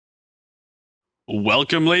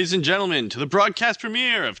Welcome, ladies and gentlemen, to the broadcast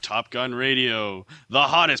premiere of Top Gun Radio, the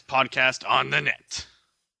hottest podcast on the net.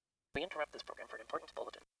 We interrupt this program for an important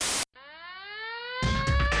bulletin.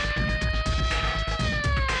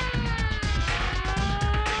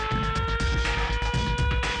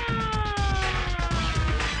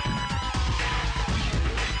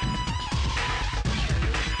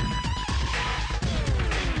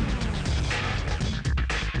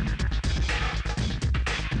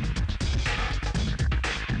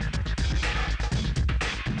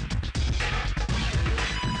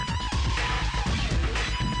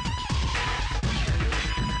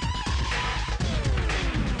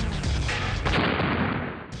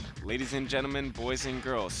 Ladies and gentlemen, boys and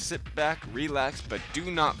girls, sit back, relax, but do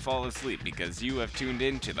not fall asleep because you have tuned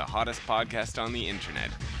in to the hottest podcast on the internet.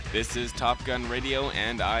 This is Top Gun Radio,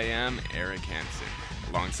 and I am Eric Hansen.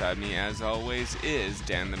 Alongside me, as always, is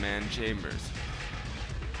Dan the Man Chambers.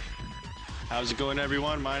 How's it going,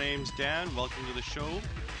 everyone? My name's Dan. Welcome to the show.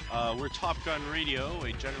 We're Top Gun Radio,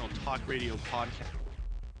 a general talk radio podcast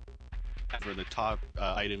for the top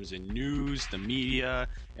items in news, the media,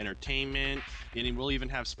 entertainment, and we'll even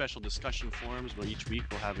have special discussion forums where each week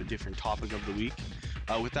we'll have a different topic of the week.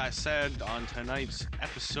 With that said, on tonight's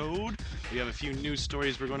episode, we have a few news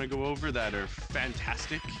stories we're going to go over that are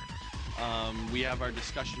fantastic. We have our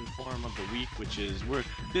discussion forum of the week, which is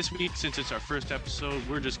this week, since it's our first episode,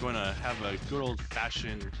 we're just going to have a good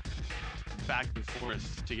old-fashioned back and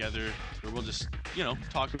forth together where we'll just,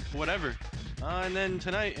 talk whatever. And then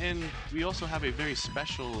tonight, and we also have a very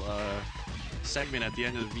special segment at the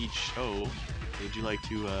end of each show. Would you like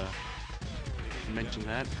to mention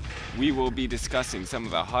that? We will be discussing some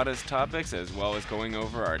of the hottest topics as well as going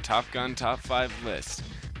over our Top Gun Top 5 list.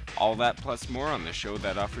 All that plus more on the show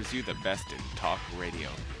that offers you the best in talk radio.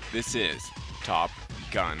 This is Top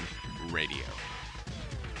Gun Radio.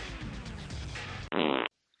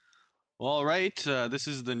 All right, this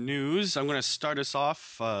is the news. I'm going to start us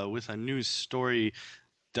off with a news story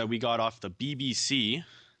that we got off the BBC.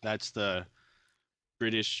 That's the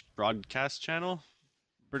British Broadcast Channel.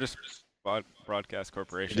 British Broadcast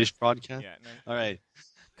Corporation. British Broadcast? Yeah. All right.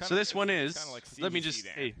 So this one is, like let me just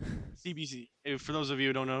say, CBC. For those of you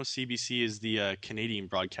who don't know, CBC is the Canadian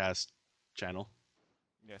Broadcast Channel.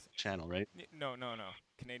 Yes. Channel, right? No.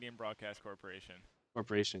 Canadian Broadcast Corporation.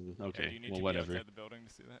 Corporation. Yeah, Okay. do you need Well, to whatever. be outside the building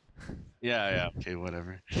to see that? Yeah. Okay,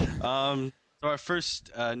 whatever. So our first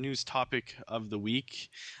news topic of the week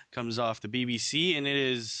comes off the BBC, and it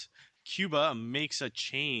is Cuba makes a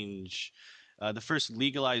change. The first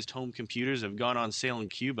legalized home computers have gone on sale in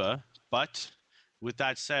Cuba, but with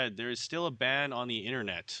that said, there is still a ban on the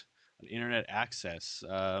internet, on internet access.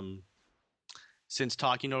 Since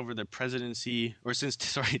taking over the presidency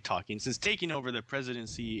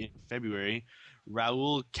in February,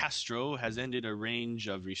 Raul Castro has ended a range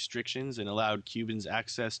of restrictions and allowed Cubans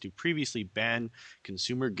access to previously banned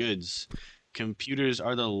consumer goods. Computers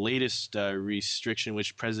are the latest restriction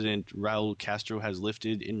which President Raul Castro has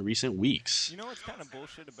lifted in recent weeks. You know what's kind of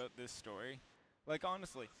bullshit about this story? Like,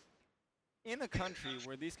 honestly, in a country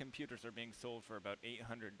where these computers are being sold for about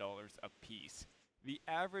 $800 a piece, the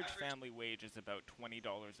average family wage is about $20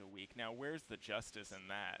 a week. Now, where's the justice in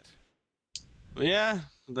that? Yeah,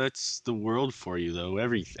 that's the world for you, though.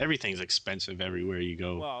 Everything's expensive everywhere you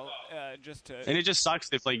go. Well, And it just sucks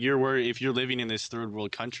if if you're living in this third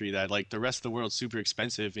world country that like the rest of the world's super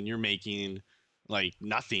expensive and you're making like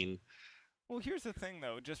nothing. Well, here's the thing,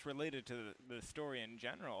 though, just related to the story in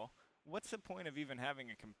general. What's the point of even having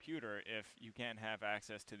a computer if you can't have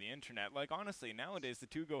access to the internet? Like, honestly, nowadays the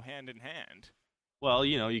two go hand in hand. Well,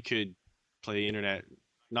 you could play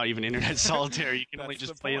not even internet solitaire. You can only That's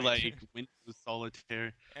just the play point. like Windows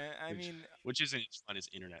Solitaire, I mean, which isn't as fun as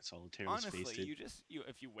internet solitaire. Let's face honestly, it.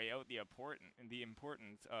 if you weigh out the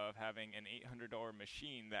importance of having an $800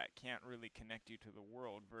 machine that can't really connect you to the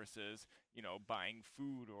world versus buying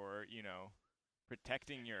food or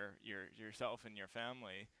protecting yourself and your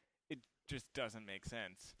family, it just doesn't make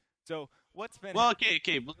sense. So what's been Well,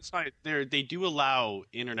 okay, but it's not. They do allow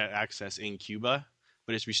internet access in Cuba,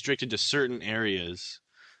 but it's restricted to certain areas,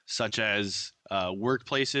 such as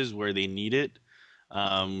workplaces where they need it,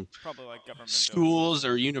 probably like government schools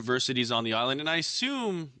or universities on the island. And I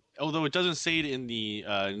assume, although it doesn't say it in the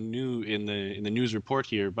in the news report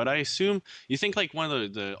here, but I assume you think like one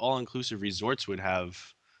of the all-inclusive resorts would have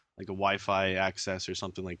like a Wi-Fi access or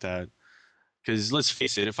something like that. Because let's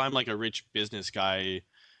face it, if I'm like a rich business guy.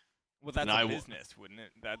 Well, that's a business, wouldn't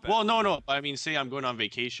it? Well, no. I mean, say I'm going on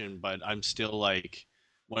vacation, but I'm still like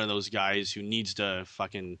one of those guys who needs to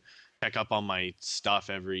fucking check up on my stuff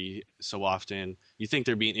every so often. You think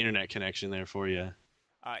there'd be an internet connection there for you?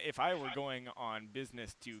 If I were going on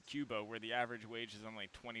business to Cuba, where the average wage is only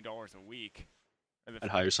 $20 a week,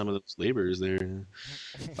 I'd hire some of those laborers there.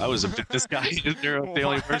 If I was a business guy, they only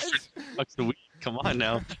work $30 a week. Come on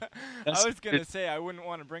now. I was gonna say I wouldn't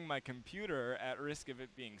want to bring my computer at risk of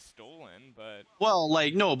it being stolen, but well,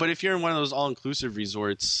 like no, but if you're in one of those all-inclusive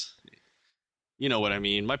resorts, you know what I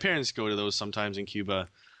mean. My parents go to those sometimes in Cuba,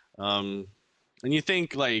 and you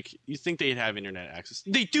think they'd have internet access.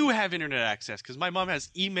 They do have internet access because my mom has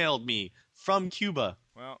emailed me from Cuba.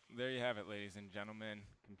 Well, there you have it, ladies and gentlemen.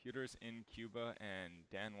 Computers in Cuba, and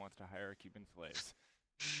Dan wants to hire Cuban slaves.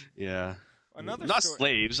 Yeah. Another Not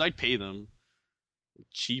slaves. I'd pay them.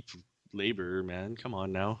 Cheap labor, man. Come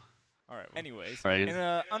on now. All right. Anyways, right. In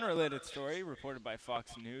an unrelated story reported by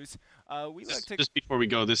Fox News, we like to... Just before we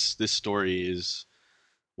go, this story is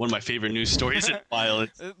one of my favorite news stories in a while.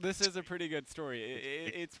 This is a pretty good story.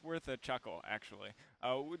 It's worth a chuckle, actually.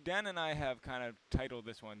 Dan and I have kind of titled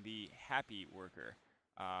this one "The Happy Worker."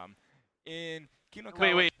 In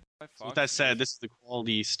Kinokawa... Wait. With that said, this is the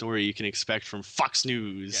quality story you can expect from Fox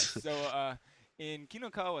News. Yes. So, in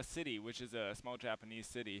Kinokawa City, which is a small Japanese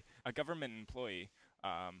city, a government employee,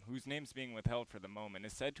 whose name's being withheld for the moment,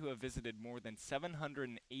 is said to have visited more than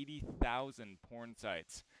 780,000 porn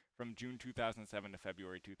sites from June 2007 to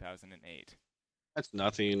February 2008. That's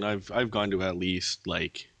nothing. I've gone to at least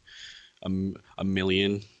like a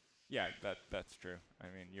million. Yeah, that's true. I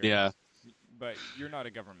mean, but you're not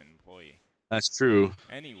a government employee. That's true.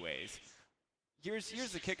 Anyways,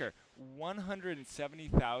 here's the kicker: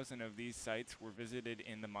 170,000 of these sites were visited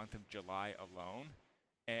in the month of July alone.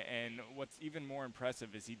 And what's even more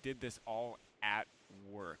impressive is he did this all at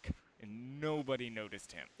work, and nobody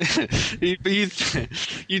noticed him.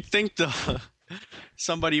 You'd think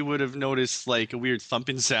somebody would have noticed like a weird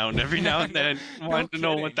thumping sound every now and then. Wanted to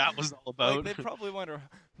know what that was all about. Like, they probably wonder,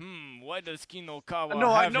 why does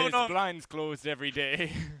Kinokawa have his blinds closed every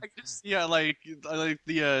day? like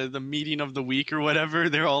the meeting of the week or whatever.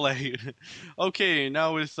 They're all like, okay,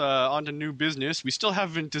 now with on to new business. We still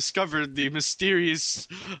haven't discovered the mysterious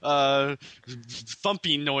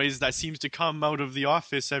thumping noise that seems to come out of the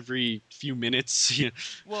office every few minutes.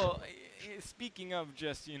 Well, speaking of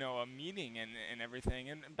just, a meeting and everything,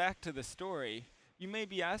 and back to the story, you may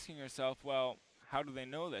be asking yourself, well, how do they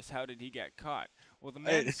know this? How did he get caught? Well, the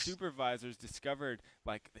man's supervisors discovered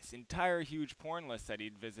this entire huge porn list that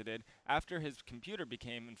he'd visited after his computer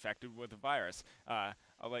became infected with a virus.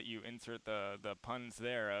 I'll let you insert the puns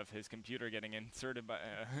there of his computer getting infected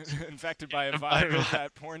by a virus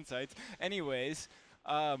at porn sites. Anyways,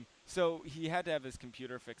 so he had to have his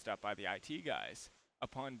computer fixed up by the IT guys.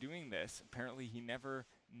 Upon doing this, apparently he never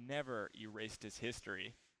erased his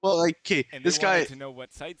history. Well, okay, and this guy wanted to know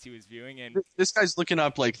what sites he was viewing, and this guy's looking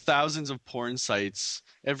up like thousands of porn sites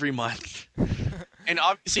every month, and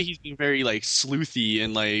obviously he's being very sleuthy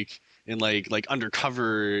and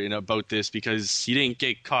undercover about this because he didn't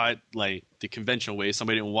get caught the conventional way.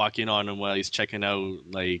 Somebody didn't walk in on him while he's checking out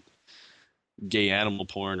gay animal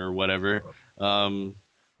porn or whatever. Well,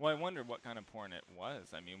 I wonder what kind of porn it was.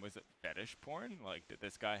 I mean, was it fetish porn? Did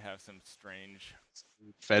this guy have some strange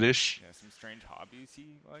fetish? Yeah, some strange hobbies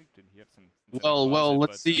he liked? Did he have some? Well,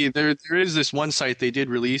 let's see. There is this one site they did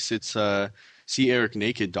release. It's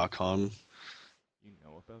seericnaked.com. You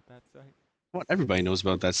know about that site? Well, everybody knows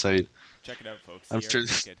about that site. Check it out, folks. I'm sure.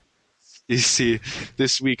 You see,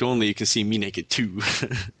 this week only you can see me naked too. Yeah,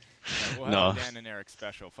 we'll have a Dan and Eric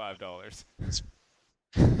special, $5.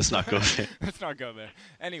 Let's not go there. Let's not go there.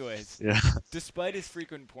 Anyways, yeah. Despite his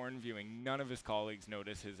frequent porn viewing, none of his colleagues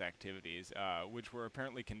noticed his activities, which were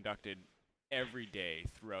apparently conducted every day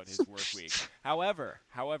throughout his work week. However,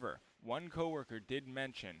 one coworker did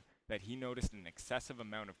mention that he noticed an excessive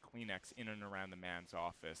amount of Kleenex in and around the man's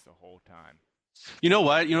office the whole time. You know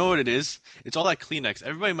what? You know what it is? It's all that Kleenex.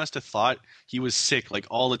 Everybody must have thought he was sick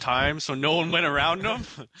all the time, so no one went around him.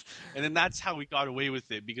 And then that's how we got away with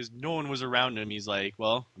it, because no one was around him. He's like,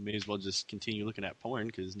 well, I may as well just continue looking at porn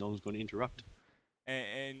because no one's going to interrupt.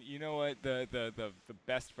 And you know what? The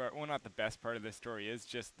best part, well, not the best part of this story is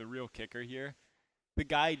just the real kicker here. The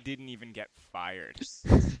guy didn't even get fired.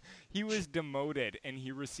 He was demoted, and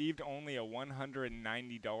he received only a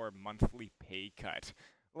 $190 monthly pay cut.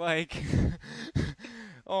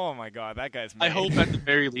 Oh my God, that guy's mad. I hope at the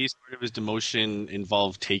very least part of his demotion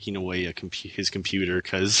involved taking away his computer,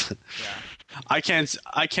 because I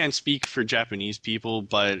can't speak for Japanese people,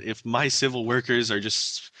 but if my civil workers are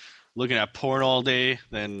just looking at porn all day,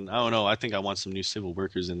 then I don't know. I think I want some new civil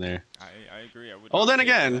workers in there. I agree. Then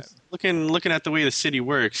again, looking at the way the city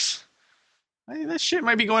works, that shit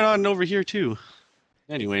might be going on over here too.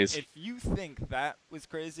 Anyways, if you think that was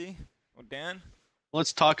crazy, well, Dan,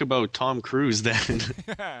 Let's talk about Tom Cruise then.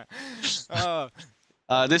 Oh,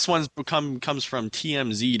 This one's comes from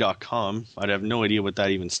TMZ.com. I have no idea what that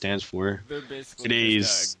even stands for. they're basically Today's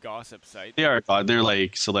just a gossip site. they're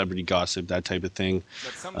like celebrity gossip, that type of thing.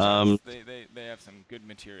 But sometimes they have some good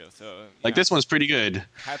material. So Like this one's pretty good.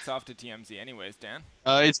 hats off to TMZ. Anyways, Dan.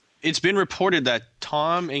 It's been reported that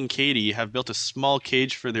Tom and Katie have built a small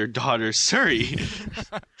cage for their daughter Surrey.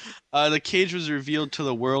 The cage was revealed to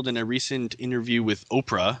the world in a recent interview with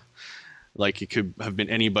Oprah. Like it could have been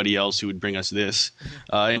anybody else who would bring us this,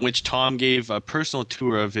 in which Tom gave a personal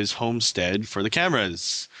tour of his homestead for the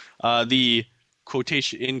cameras. The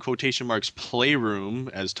quotation marks playroom,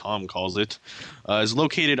 as Tom calls it, is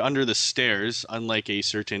located under the stairs, unlike a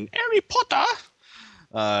certain Harry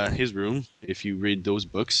Potter, his room, if you read those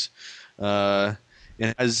books.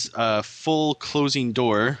 It has a full closing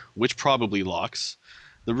door, which probably locks.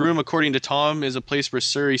 The room, according to Tom, is a place where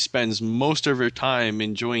Surrey spends most of her time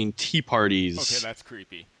enjoying tea parties. Okay, that's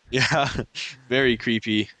creepy. Yeah, very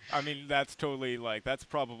creepy. I mean, that's totally that's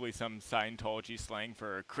probably some Scientology slang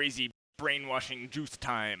for crazy brainwashing juice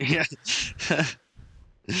time. Yeah.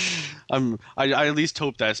 I at least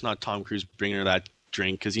hope that's not Tom Cruise bringing her that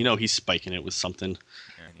drink, because he's spiking it with something,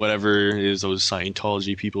 whatever it is those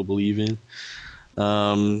Scientology people believe in.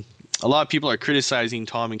 A lot of people are criticizing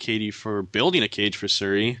Tom and Katie for building a cage for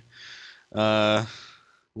Surrey. I,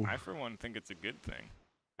 for one, think it's a good thing.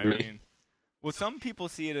 I Really? mean, well, some people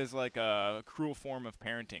see it as like a cruel form of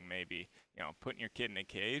parenting, maybe. Putting your kid in a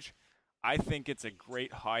cage. I think it's a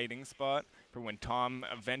great hiding spot for when Tom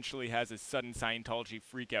eventually has a sudden Scientology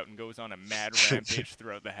freak out and goes on a mad rampage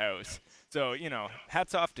throughout the house. So,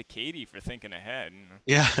 hats off to Katie for thinking ahead.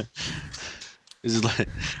 Yeah. This is like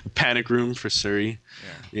a panic room for Surrey.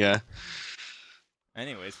 Yeah.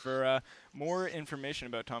 Anyways, for more information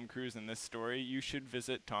about Tom Cruise in this story, you should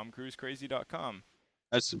visit TomCruiseCrazy.com.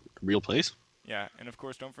 That's a real place. Yeah, and of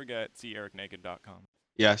course, don't forget seeericnaked.com.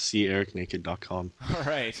 Yeah, seeericnaked.com. All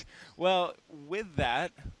right. Well, with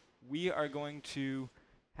that, we are going to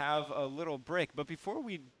have a little break. But before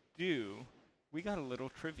we do, we got a little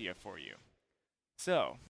trivia for you.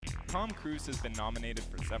 So, Tom Cruise has been nominated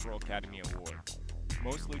for several Academy Awards,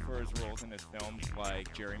 mostly for his roles in his films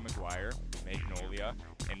like Jerry Maguire, Magnolia,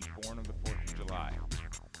 and Born of the 4th of July.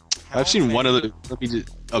 I've seen one of the. Let me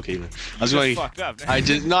just. Okay, I was going. Fucked up. I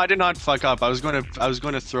did not fuck up. I was going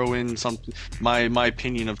to throw in my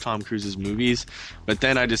opinion of Tom Cruise's movies, but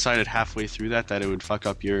then I decided halfway through that it would fuck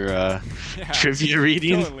up your trivia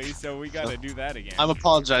reading. Totally. So we got to do that again. I'm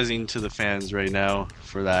apologizing to the fans right now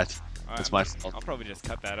for that. That's my fault. I'll probably just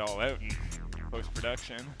cut that all out in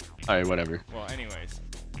post-production. All right, whatever. Well, anyways,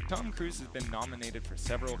 Tom Cruise has been nominated for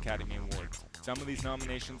several Academy Awards. Some of these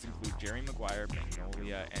nominations include Jerry Maguire,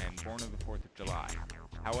 Magnolia, and Born of the 4th of July.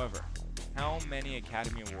 However, how many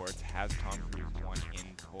Academy Awards has Tom Cruise won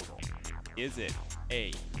in total? Is it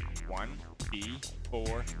A, 1, B,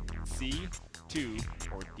 4, C, 2,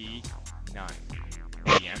 or D, none?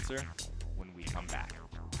 The answer when we come back.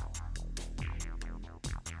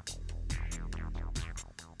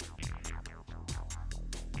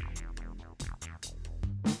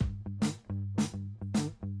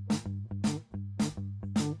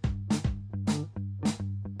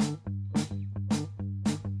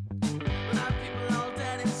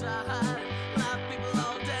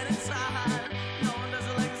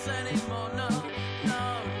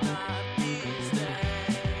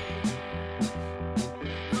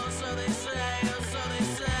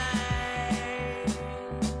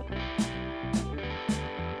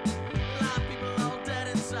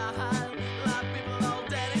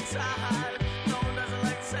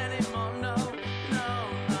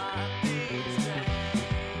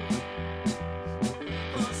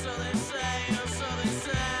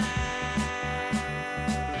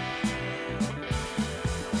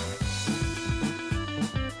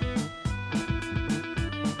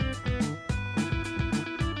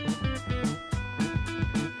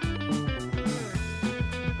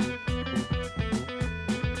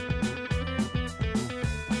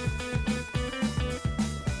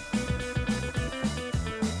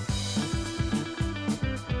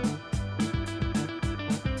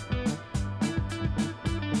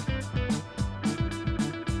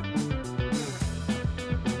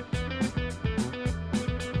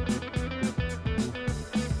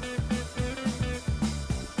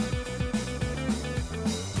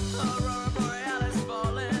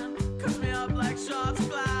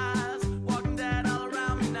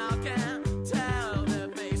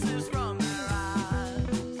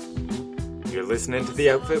 You're listening to The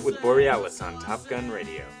Outfit with Borealis on Top Gun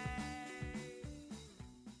Radio.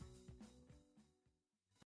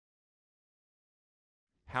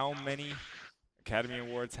 how many Academy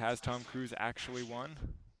Awards has Tom Cruise actually won?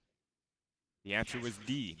 The answer was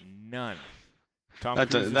D, none. Tom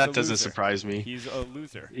Cruise is a That doesn't loser. surprise me. He's a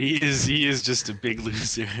loser. He is just a big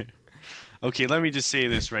loser. Okay, let me just say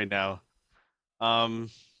this right now.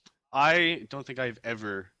 I don't think I've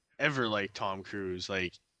ever liked Tom Cruise,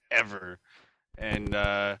 like ever. And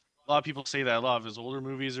a lot of people say that a lot of his older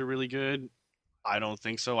movies are really good. I don't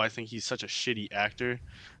think so. I think he's such a shitty actor.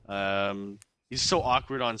 He's so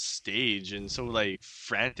awkward on stage and so like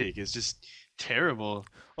frantic. It's just terrible.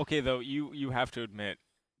 Okay, though, you have to admit,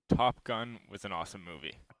 Top Gun was an awesome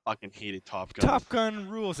movie. I fucking hated Top Gun. Top Gun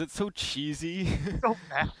rules. It's so cheesy. So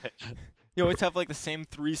bad. You always have like the same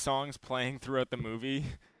 3 songs playing throughout the movie.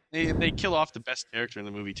 They kill off the best character in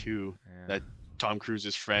the movie too. Yeah. That Tom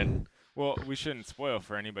Cruise's friend. Well, we shouldn't spoil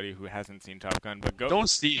for anybody who hasn't seen Top Gun, but go. Don't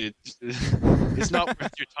see it. It's not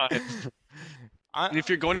worth your time. And if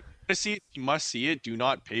you're going to see it, you must see it. Do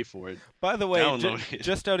not pay for it. By the way, Download it.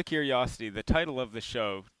 just out of curiosity, the title of the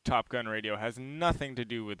show, Top Gun Radio, has nothing to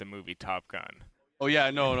do with the movie Top Gun. Oh yeah,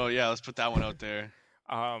 no, yeah. Let's put that one out there.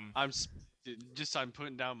 Um, I'm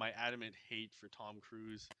putting down my adamant hate for Tom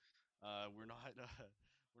Cruise. We're not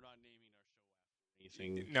naming our show after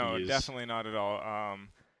anything. no, He is- definitely not at all.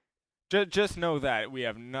 Just know that we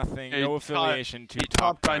have nothing, Hey, no affiliation to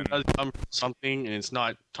Top Top Gun Gun. does come from something, and it's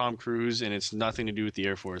not Tom Cruise, and it's nothing to do with the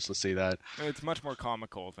Air Force. Let's say that. It's much more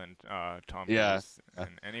comical than Tom Yeah. Cruise.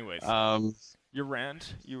 And anyways, your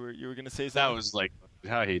rant, you were gonna say That something? was like,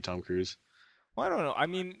 I hate Tom Cruise. Well, I don't know. I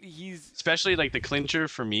mean, he's Especially like the clincher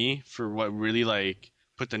for me, for what really like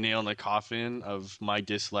put the nail in the coffin of my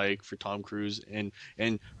dislike for Tom Cruise, and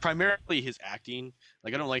primarily his acting.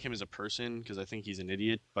 Like I don't like him as a person because I think he's an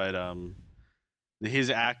idiot, but his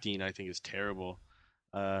acting I think is terrible.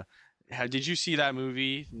 Did you see that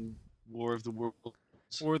movie, War of the Worlds?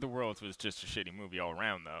 War of the Worlds was just a shitty movie all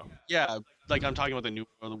around, though. Yeah, like I'm talking about the new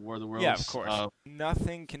War of the Worlds. Yeah, of course.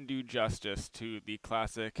 Nothing can do justice to the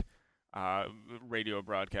classic radio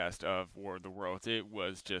broadcast of War of the Worlds. It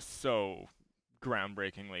was just so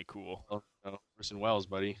groundbreakingly cool. Orson Welles,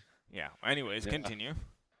 buddy. Yeah. Anyways, Yeah. continue.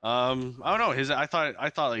 I don't know. I thought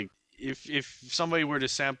like if somebody were to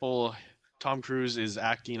sample Tom Cruise's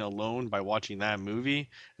acting alone by watching that movie,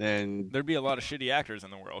 then There'd be a lot of shitty actors in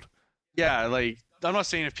the world. yeah, like I'm not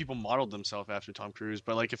saying if people modeled themselves after Tom Cruise,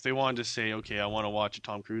 but like if they wanted to say, okay, I want to watch a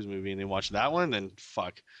Tom Cruise movie, and they watch that one, then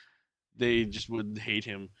fuck, they just would hate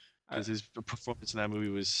him because his performance in that movie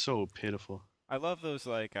was so pitiful. I love those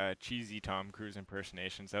like cheesy Tom Cruise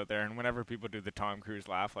impersonations out there, and whenever people do the Tom Cruise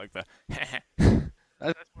laugh, like the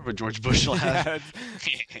That's more of a George Bush laugh.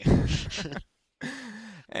 Yeah,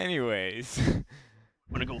 anyways, I'm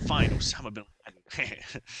gonna go find Osama bin Laden.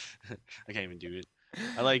 I can't even do it.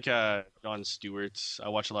 I like Jon Stewart's. I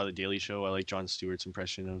watch a lot of The Daily Show. I like Jon Stewart's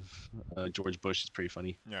impression of George Bush. It's pretty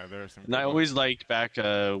funny. yeah, there's some. And I good ones. always liked back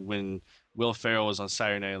when Will Ferrell was on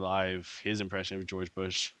Saturday Night Live. His impression of George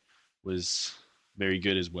Bush was very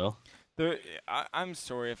good as well. I'm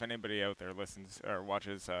sorry if anybody out there listens or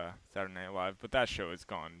watches Saturday Night Live, but that show has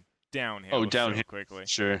gone downhill. Oh, downhill. so quickly.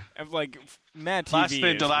 Sure. And, like Mad TV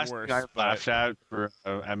The is last worse. thing I but- laughed at for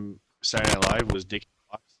Saturday Night Live was Dick in the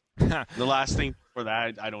Box. The last thing before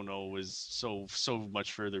that, I don't know, was so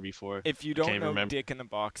much further before. If you don't can't know remember. Dick in the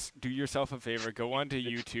Box, do yourself a favor. Go onto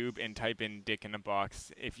YouTube and type in Dick in the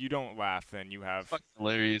Box. If you don't laugh, then you have Fucking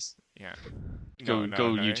hilarious. yeah. Go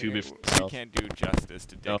YouTube it for We yourself. can't do justice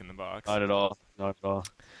to Dick No, in the Box. Not at all. Not at all.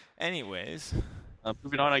 Anyways,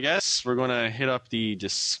 Moving on, I guess we're gonna hit up the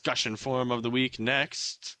discussion forum of the week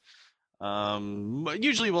next.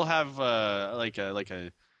 Usually we'll have like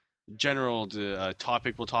a general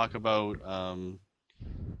topic we'll talk about,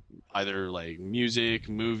 either like music,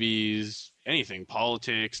 movies, anything,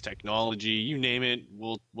 politics, technology, you name it.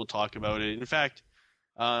 We'll talk about it. In fact,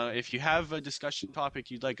 if you have a discussion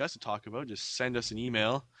topic you'd like us to talk about, just send us an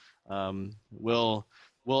email. We'll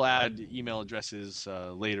add email addresses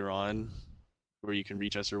later on where you can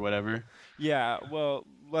reach us or whatever. yeah. Well,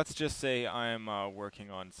 let's just say I'm working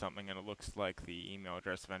on something, and it looks like the email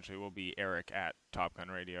address eventually will be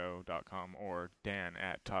eric@topgunradio.com or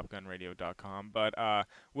dan@topgunradio.com. But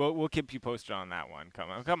we'll keep you posted on that one.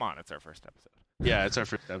 Come on, it's our first episode. Yeah, it's our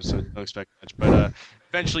first episode. Don't expect much, but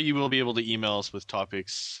eventually you will be able to email us with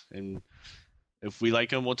topics, and if we like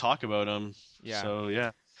them, we'll talk about them. Yeah. So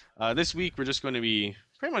yeah, this week we're just going to be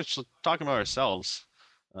pretty much talking about ourselves,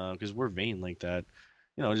 because we're vain like that.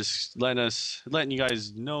 You know, just letting you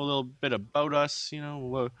guys know a little bit about us. You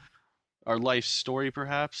know, our life story,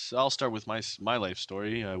 perhaps. I'll start with my life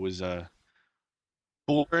story. I was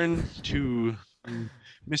born to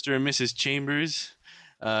Mr. and Mrs. Chambers.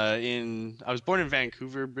 I was born in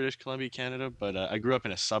Vancouver, British Columbia, Canada, but I grew up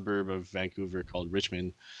in a suburb of Vancouver called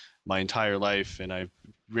Richmond my entire life, and I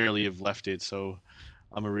rarely have left it. So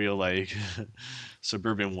I'm a real like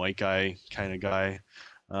suburban white guy kind of guy.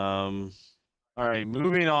 All right,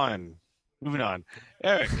 moving on. Moving on.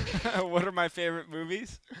 Eric, What are my favorite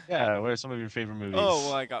movies? yeah, what are some of your favorite movies? Oh,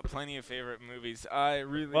 well, I got plenty of favorite movies. I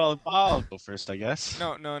really. Well, I'll go first, I guess.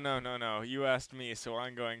 No. You asked me, so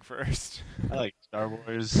I'm going first. I like Star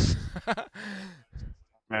Wars,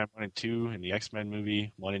 Man 1 and 2, and the X-Men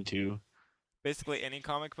movie 1 and 2. Basically, any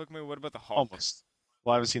comic book movie. What about the Hulk? Almost.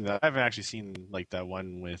 Well, I haven't seen that. I haven't actually seen like that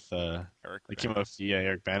one with Eric that came Bana. out. Yeah,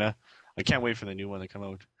 Eric Bana. I can't wait for the new one to come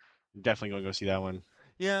out. I'm definitely going to go see that one.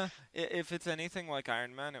 Yeah, if it's anything like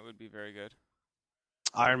Iron Man, it would be very good.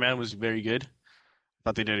 Iron Man was very good.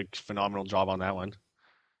 Thought they did a phenomenal job on that one.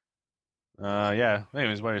 Yeah.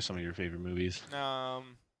 Anyways, what are some of your favorite movies?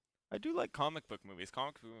 I do like comic book movies.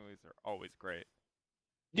 Comic book movies are always great.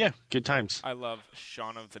 Yeah, good times. I love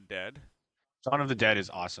Shaun of the Dead. Shaun of the Dead is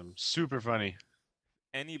awesome. Super funny.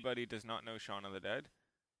 Anybody does not know Shaun of the Dead,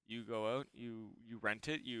 you go out, you rent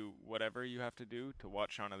it, you whatever you have to do to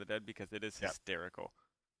watch Shaun of the Dead because it is Yep. hysterical.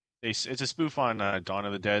 It's a spoof on Dawn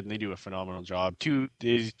of the Dead, and they do a phenomenal job.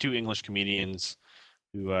 These two English comedians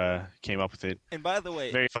who came up with it. And by the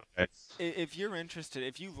way, Very fun guys. if you're interested,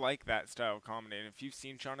 if you like that style of comedy, and if you've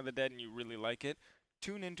seen Shaun of the Dead and you really like it,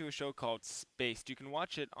 tune into a show called Spaced. You can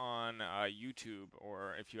watch it on YouTube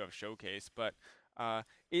or if you have Showcase, but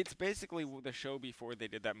it's basically the show before they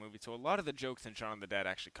did that movie. So a lot of the jokes in Shaun of the Dead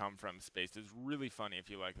actually come from Spaced. It's really funny if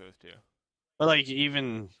you like those two. But like,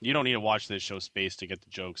 even you don't need to watch this show Space to get the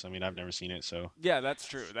jokes. I mean, I've never seen it, so Yeah, that's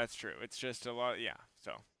true. That's true. It's just a lot. Yeah,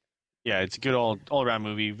 so yeah, it's a good all around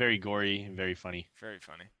movie. Very gory and very funny. very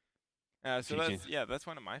funny. So PG. that's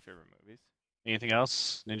one of my favorite movies. Anything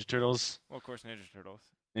else? Ninja Turtles. Well, of course, Ninja Turtles.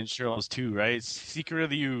 Ninja Turtles 2, right? Secret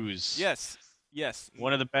of the Ooze. Yes.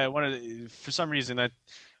 One of the for some reason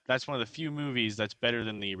that's one of the few movies that's better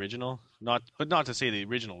than the original. Not to say the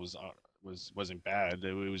original wasn't bad.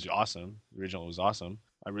 It was awesome. The original was awesome.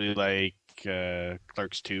 I really like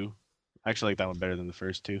Clerks 2. I actually like that one better than the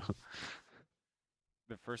first two.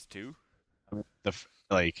 The first two.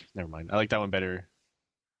 Never mind. I like that one better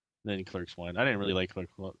than Clerks 1. I didn't really like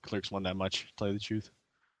Clerks 1 that much, to tell you the truth.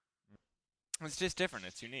 It's just different.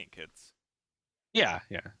 It's unique. It's Yeah.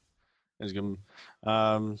 It was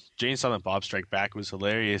good. Jane Silent Bob Strike Back was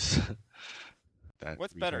hilarious.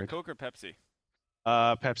 what's better, retard. Coke or Pepsi?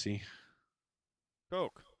 Pepsi.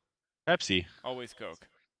 Coke. Pepsi. Always Coke.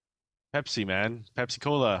 Pepsi, man. Pepsi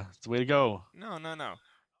Cola. It's the way to go. No.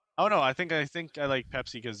 Oh no, I think I like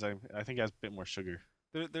Pepsi because I think it has a bit more sugar.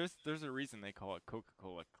 There's a reason they call it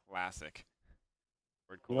Coca-Cola Classic.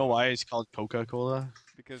 Word You know cola. why it's called Coca-Cola?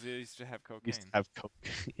 Because it used to have It cocaine. used to have Coke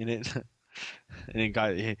in it, and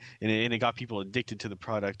it got people addicted to the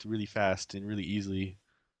product really fast and really easily.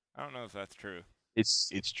 I don't know if that's true. It's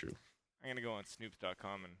true. I'm gonna go on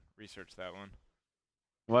Snoops.com and research that one.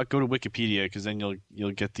 Well, go to Wikipedia because then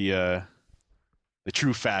you'll get the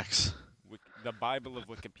true facts. The Bible of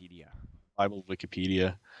Wikipedia. Bible of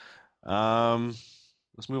Wikipedia.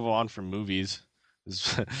 Let's move on from movies. We've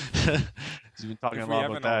been talking If a we lot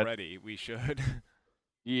haven't about that. already, we should.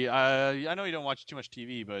 Yeah, I know you don't watch too much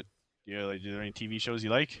TV, but are there any TV shows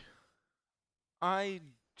you like? I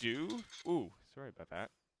do. Ooh, sorry about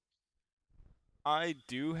that. I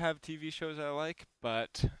do have TV shows I like,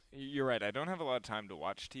 but you're right. I don't have a lot of time to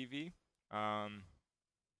watch TV.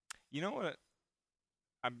 You know what?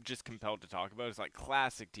 I'm just compelled to talk about is like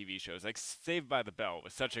classic TV shows. Like Saved by the Bell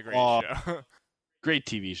was such a great Oh. show. Great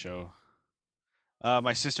TV show.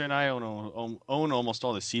 My sister and I own almost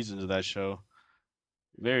all the seasons of that show.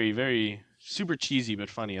 Very, very super cheesy but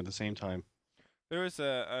funny at the same time. There was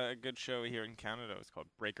a good show here in Canada. It was called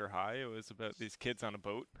Breaker High. It was about these kids on a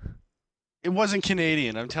boat. It wasn't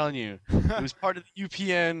Canadian, I'm telling you. It was part of the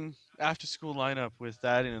UPN after school lineup with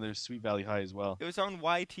that, and there's Sweet Valley High as well. It was on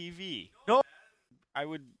YTV. No. I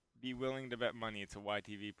would be willing to bet money it's a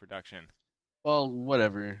YTV production. Well,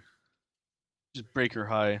 whatever. Just Breaker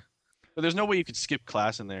High. But there's no way you could skip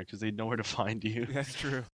class in there because they'd know where to find you. That's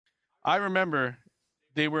true. I remember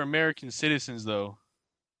they were American citizens, though,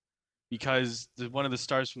 because one of the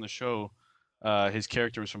stars from the show, his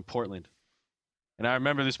character was from Portland. And I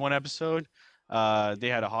remember this one episode, they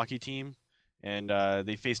had a hockey team, and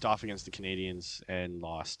they faced off against the Canadians and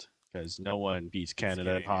lost because no one beats Canada in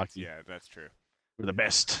Canadians, hockey. Yeah, that's true. We're the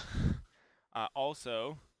best.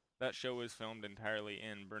 Also, that show was filmed entirely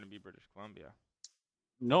in Burnaby, British Columbia.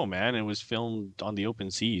 No, man, it was filmed on the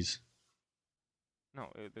open seas.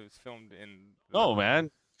 No, it was filmed in. No,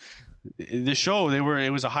 man. The show, it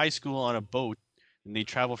was a high school on a boat, and they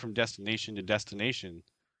travel from destination to destination.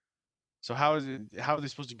 So how are they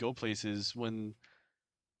supposed to go places when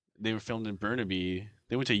they were filmed in Burnaby?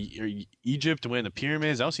 They went to Egypt and went to the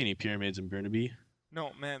pyramids. I don't see any pyramids in Burnaby.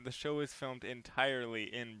 No, man, the show is filmed entirely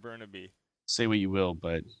in Burnaby. Say what you will,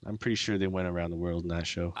 but I'm pretty sure they went around the world in that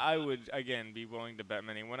show. I would, again, be willing to bet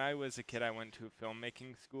money. When I was a kid, I went to a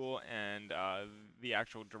filmmaking school, and the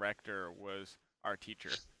actual director was our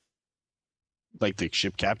teacher. Like the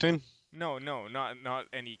ship captain? No, not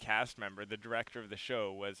any cast member. The director of the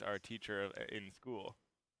show was our teacher in school.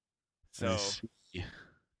 So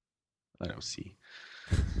I don't see.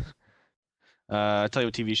 I'll tell you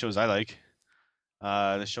what TV shows I like.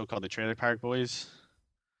 The show called The Trailer Park Boys.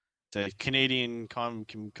 It's a Canadian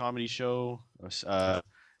comedy show. It's a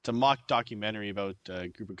mock documentary about a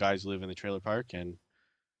group of guys who live in the trailer park and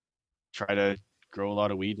try to grow a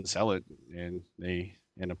lot of weed and sell it, and they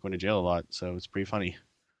end up going to jail a lot. So it's pretty funny.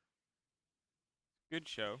 Good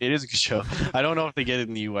show. It is a good show. I don't know if they get it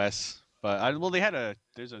in the U.S., but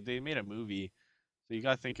they made a movie. So you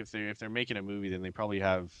gotta think if they're making a movie, then they probably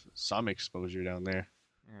have some exposure down there.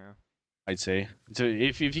 Yeah. I'd say. So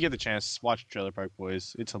if you get the chance, watch Trailer Park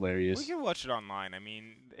Boys. It's hilarious. We can watch it online. I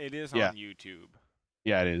mean, it is Yeah. on YouTube.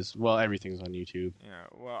 Yeah, it is. Well, everything's on YouTube. Yeah.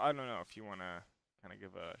 Well, I don't know if you want to kind of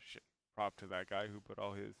give a prop to that guy who put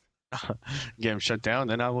all his. Get him shut down,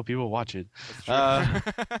 then how will people watch it? That's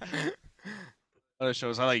true. Other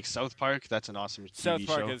shows I like South Park. That's an awesome TV South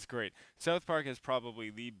Park show. is great. South Park is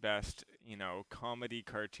probably the best, comedy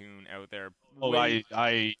cartoon out there. Oh,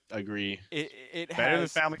 I agree. It Better than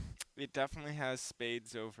has Family. It definitely has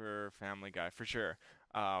spades over Family Guy for sure.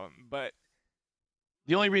 But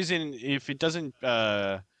The only reason it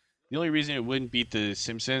wouldn't beat The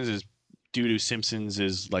Simpsons is due to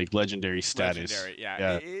Simpsons' like legendary status. legendary,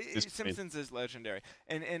 yeah. Yeah, Simpsons is legendary,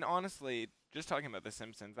 and honestly, just talking about The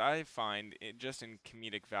Simpsons, I find it just in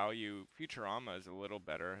comedic value, Futurama is a little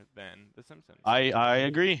better than The Simpsons. I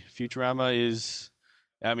agree. Futurama is.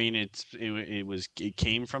 I mean, it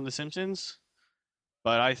came from The Simpsons,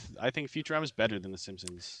 but I think Futurama is better than The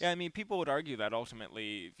Simpsons. Yeah, I mean, people would argue that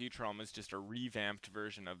ultimately Futurama is just a revamped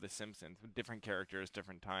version of The Simpsons with different characters,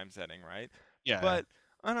 different time setting, right? Yeah. But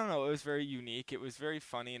I don't know. It was very unique. It was very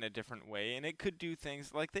funny in a different way, and it could do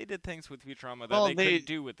things like they did things with Futurama that they couldn't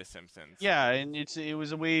do with The Simpsons. Yeah, and it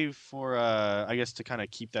was a way for I guess to kind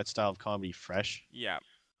of keep that style of comedy fresh. Yeah.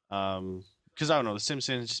 Because I don't know, The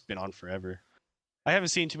Simpsons has been on forever. I haven't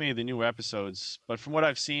seen too many of the newer episodes, but from what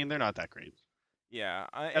I've seen, they're not that great. Yeah.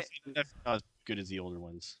 Definitely not as good as the older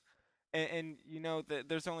ones. And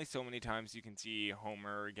there's only so many times you can see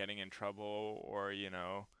Homer getting in trouble, or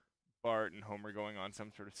Bart and Homer going on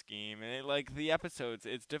some sort of scheme, and the episodes,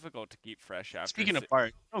 it's difficult to keep fresh after. Speaking of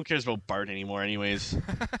Bart, no one cares about Bart anymore, anyways.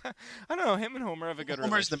 I don't know. Him and Homer have a good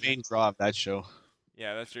Homer's the main draw of that show.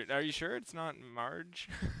 Yeah, that's true. Are you sure it's not Marge?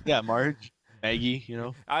 Yeah, Marge, Maggie.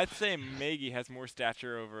 I'd say Maggie has more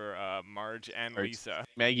stature over Marge and Lisa.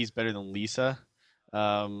 Maggie's better than Lisa.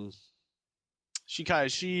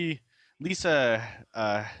 Lisa.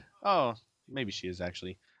 Oh, maybe she is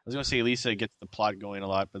actually. I was gonna say Lisa gets the plot going a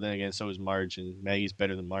lot, but then again, so is Marge, and Maggie's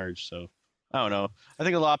better than Marge. So I don't know. I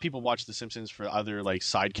think a lot of people watch The Simpsons for other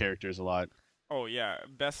side characters a lot. Oh yeah,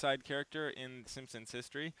 best side character in Simpsons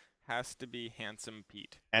history has to be Handsome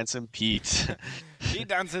Pete. Handsome Pete. He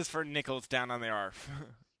dances for nickels down on the Arf.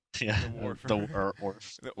 Yeah, the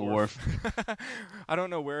wharf. The wharf. I don't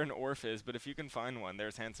know where an Orf is, but if you can find one,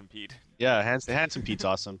 there's Handsome Pete. Yeah, Handsome Pete's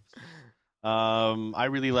awesome. I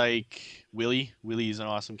really like Willie. Willie is an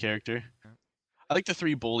awesome character. I like the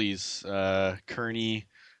three bullies. Kearney,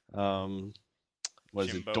 was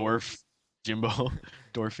it Dorf, Jimbo,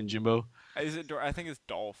 Dorf and Jimbo? Is it Dorf? I think it's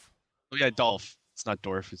Dolph. Oh yeah, Dolph. It's not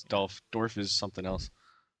Dorf. It's Dolph. Dorf is something else.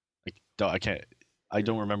 I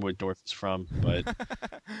don't remember what Dorf is from, but it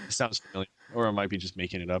sounds familiar. Or I might be just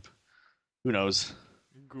making it up. Who knows?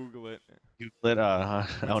 Google it. Google it. I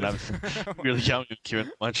don't have really don't care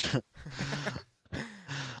that much.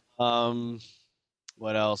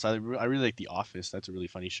 What else? I really like The Office. That's a really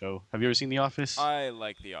funny show. Have you ever seen The Office? I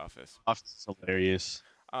like The Office. Office is hilarious.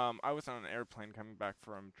 I was on an airplane coming back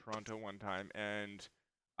from Toronto one time, and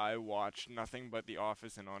I watched nothing but The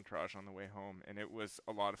Office and Entourage on the way home, and it was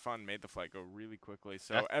a lot of fun. Made the flight go really quickly.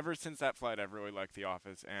 So ever since that flight, I've really liked The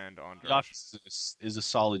Office and Entourage. The Office is a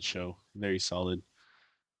solid show. Very solid.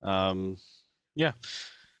 Yeah.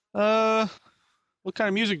 What kind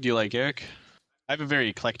of music do you like, Eric? I have a very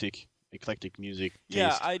eclectic music taste.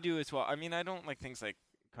 Yeah, I do as well. I mean, I don't like things like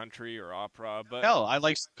country or opera, but Hell, I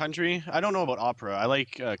like country. I don't know about opera. I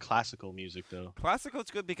like classical music though. classical's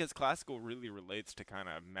good because classical really relates to kind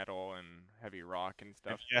of metal and heavy rock and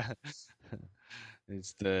stuff. Yeah,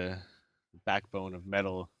 it's the backbone of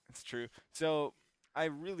metal. It's true. So I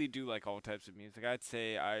really do like all types of music. I'd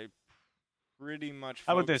say I pretty much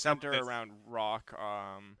How about this? How about center this? around rock.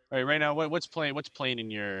 All right now, what's playing? What's playing in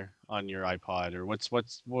your on your iPod, or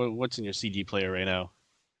what's in your CD player right now?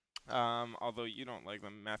 Although you don't like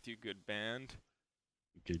them, Matthew Good Band.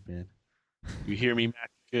 Good man. You hear me,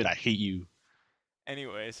 Matt? Good. I hate you.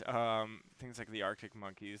 Anyways, things like the Arctic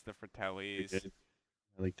Monkeys, the Fratellis. Good.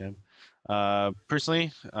 I like them.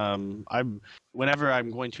 Personally, whenever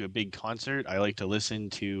I'm going to a big concert, I like to listen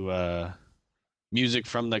to music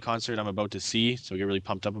from the concert I'm about to see, so I get really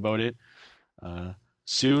pumped up about it.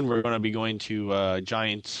 Soon we're going to be going to a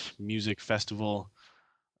giant music festival,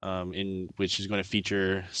 in which is going to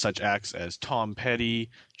feature such acts as Tom Petty,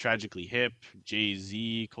 Tragically Hip,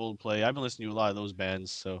 Jay-Z, Coldplay. I've been listening to a lot of those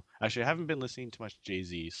bands, so actually I haven't been listening to much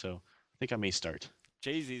Jay-Z, so I think I may start.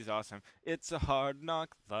 Jay-Z's awesome. It's a hard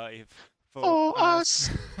knock life For us.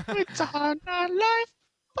 It's a hard knock life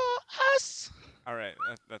for us. All right,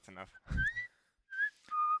 that's enough.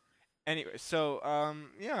 Anyway, so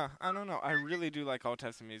yeah, I don't know. I really do like all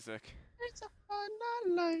types of music. It's a hard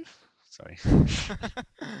knock life. Sorry.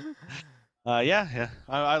 Yeah.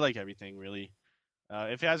 I like everything really.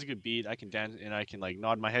 If it has a good beat, I can dance and I can like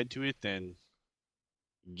nod my head to it. Then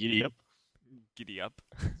giddy up. Giddy up.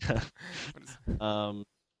 What is-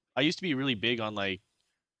 I used to be really big on like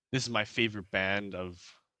this is my favorite band of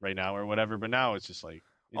right now or whatever, but now it's just like.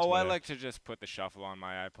 It's I whatever. like to just put the shuffle on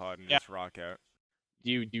my iPod and Yeah. just rock out.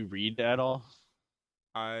 Do you read at all?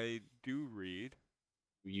 I do read.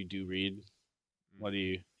 You do read. What do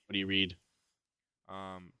you read?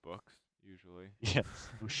 Books usually. Yeah.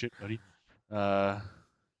 Oh shit, buddy.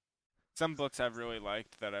 Some books I've really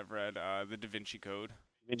liked that I've read. The Da Vinci Code.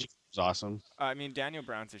 Vinci was awesome, I mean, Daniel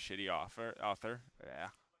Brown's a shitty author. Yeah.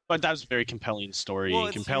 but that was a very compelling story. Well,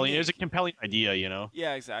 it's compelling. It was a unique. compelling idea, you know.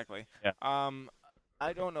 Yeah, exactly. Yeah.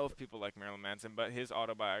 I don't know if people like Marilyn Manson, but his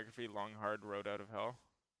autobiography, Long Hard Road Out of Hell,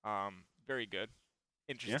 very good,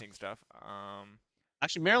 interesting stuff.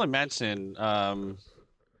 Actually, Marilyn Manson,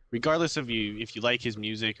 regardless of if you like his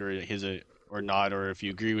music or or not, or if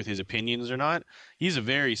you agree with his opinions or not, he's a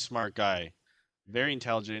very smart guy, very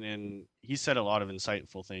intelligent, and he said a lot of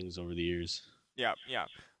insightful things over the years. Yeah.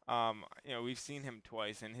 We've seen him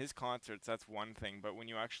twice in his concerts. That's one thing, but when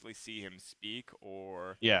you actually see him speak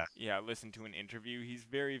or Yeah. listen to an interview, he's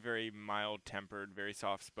very, very mild-tempered, very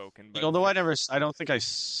soft-spoken. But Although I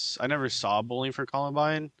never saw Bowling for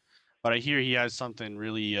Columbine, but I hear he has something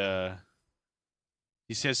really.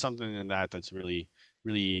 He says something in that's really,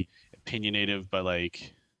 really opinionative, but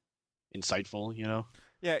like insightful. You know.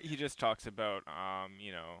 yeah, he just talks about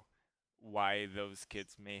why those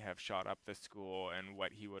kids may have shot up the school and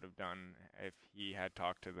what he would have done if he had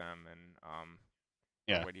talked to them and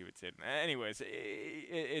Yeah. what he would say. Anyways,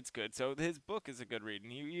 it's good. So his book is a good read,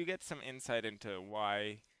 and you get some insight into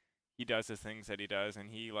why he does the things that he does,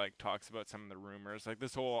 and he like talks about some of the rumors, like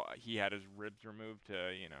this whole he had his ribs removed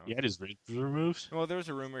to He had his ribs removed. Well, there was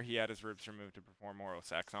a rumor he had his ribs removed to perform oral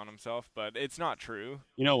sex on himself, but it's not true.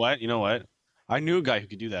 You know what? I knew a guy who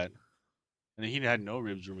could do that, and he had no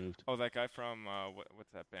ribs removed. Oh, that guy from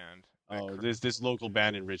what's that band? Oh, this local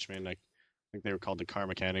band in Richmond, I think they were called the Car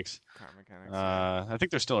Mechanics. Car Mechanics. Yeah. I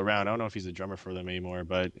think they're still around. I don't know if he's the drummer for them anymore,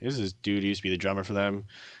 but this is dude who used to be the drummer for them.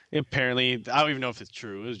 Apparently, I don't even know if it's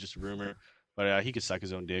true. It was just a rumor, but he could suck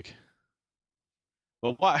his own dick.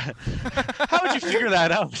 Well, why? How would you figure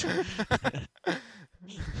that out?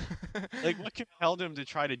 Like, what compelled him to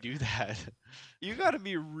try to do that? You gotta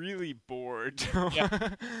be really bored.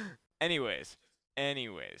 Yeah. Anyways,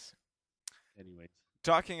 Anyways,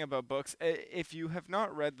 talking about books, if you have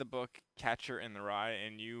not read the book Catcher in the Rye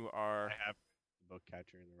and you are, I have the book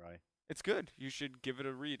Catcher in the Rye. it's good. You should give it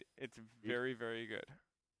a read. It's very, very good.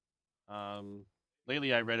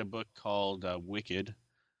 Lately I read a book called Wicked.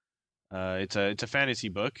 It's a fantasy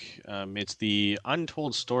book. It's the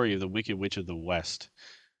untold story of the Wicked Witch of the West.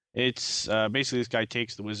 It's basically this guy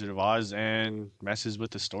takes the Wizard of Oz and messes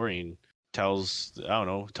with the story and tells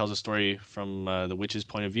a story from the witch's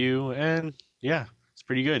point of view, and yeah, it's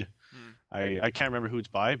pretty good. I can't remember who it's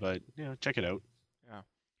by, but check it out. Yeah.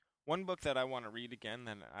 One book that I want to read again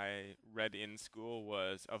that I read in school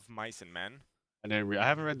was Of Mice and Men. And I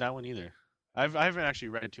haven't read that one either. I haven't actually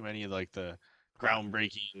read too many of like the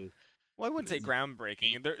groundbreaking. Well, I wouldn't say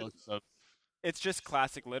groundbreaking. Books of It's just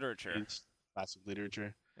classic literature. classic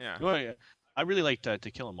literature. Yeah. Well, yeah. I really liked To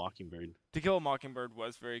Kill a Mockingbird. To Kill a Mockingbird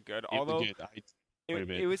was very good, It was although good. quite a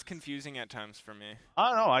bit. It was confusing at times for me. I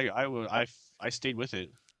don't know. I stayed with it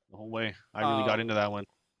the whole way. I really got into that one.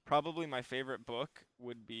 Probably my favorite book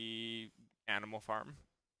would be Animal Farm.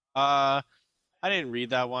 I didn't read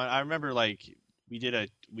that one. I remember like we did a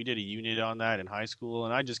unit on that in high school,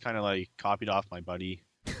 and I just kind of like copied off my buddy.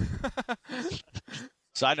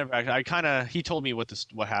 So I never actually. He told me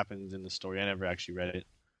what happens in the story. I never actually read it.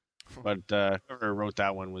 But whoever wrote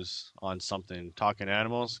that one was on something. Talking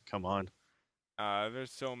animals, come on.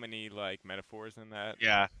 There's so many like metaphors in that.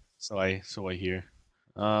 Yeah. So I hear.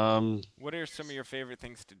 What are some of your favorite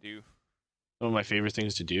things to do? Some of my favorite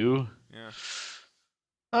things to do. Yeah.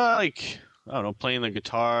 Like I don't know, playing the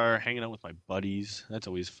guitar, hanging out with my buddies. That's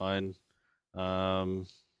always fun. I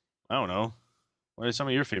don't know. What are some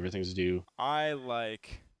of your favorite things to do? I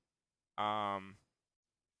like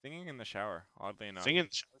singing in the shower, oddly enough. Singing in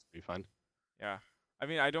the shower is pretty fun. Yeah. I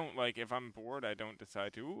mean, I don't like if I'm bored, I don't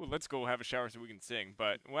decide to. Ooh, let's go have a shower so we can sing.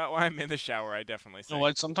 But when I'm in the shower, I definitely sing. You know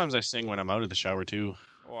what? Sometimes I sing when I'm out of the shower too.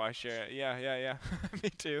 Oh, I share. Yeah. Me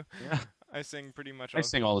too. Yeah. I sing pretty much. I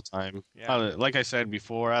sing all the time. Yeah. Like I said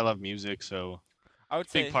before, I love music, so I would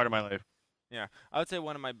big say part of my life. Yeah, I would say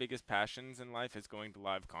one of my biggest passions in life is going to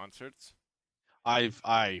live concerts. I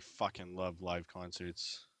fucking love live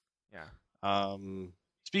concerts. Yeah.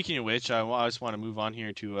 Speaking of which, I just want to move on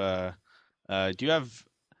here to do you have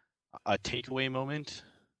a takeaway moment?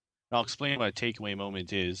 I'll explain what a takeaway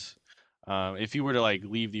moment is. If you were to like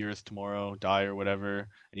leave the earth tomorrow, die or whatever,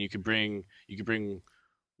 and you could bring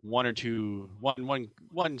one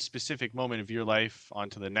specific moment of your life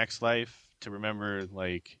onto the next life to remember,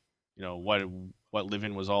 like, you know, what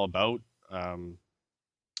living was all about.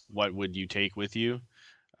 What would you take with you?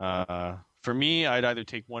 For me, I'd either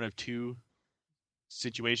take one of two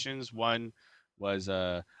situations. One was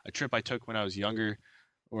a trip I took when I was younger,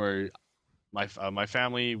 or my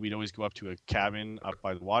family, we'd always go up to a cabin up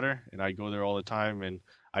by the water, and I'd go there all the time. And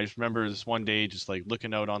I just remember this one day just like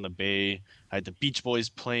looking out on the bay. I had the Beach Boys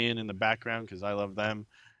playing in the background because I love them,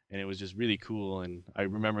 and it was just really cool. And I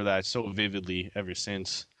remember that so vividly ever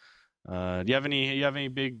since. Do you have any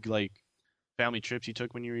big like family trips you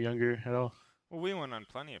took when you were younger at all? Well, we went on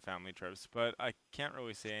plenty of family trips, but I can't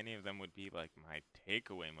really say any of them would be like my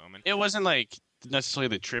takeaway moment. It wasn't like necessarily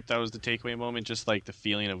the trip that was the takeaway moment, just like the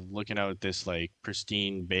feeling of looking out at this like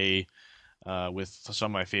pristine bay with some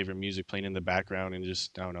of my favorite music playing in the background, and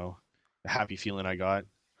just, I don't know, the happy feeling I got.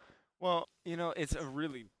 Well, you know, it's a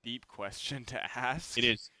really deep question to ask. It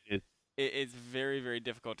is. It's very, very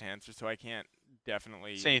difficult to answer, so I can't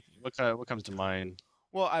definitely Say what comes to mind.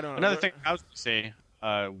 Well, I don't know. Another thing I was going to say,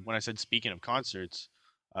 when I said speaking of concerts,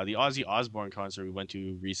 the Ozzy Osbourne concert we went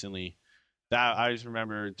to recently, that I just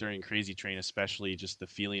remember during Crazy Train, especially just the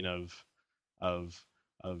feeling of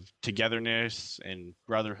togetherness and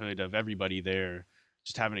brotherhood of everybody there,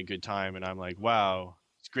 just having a good time. And I'm like, wow,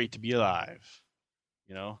 it's great to be alive,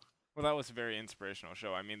 you know? Well, that was a very inspirational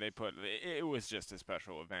show. I mean, it was just a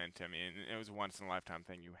special event. I mean, it was a once in a lifetime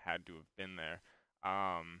thing. You had to have been there.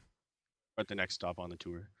 But the next stop on the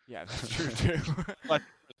tour. Yeah, that's true too. What,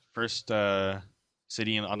 first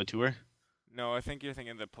city on the tour? No, I think you're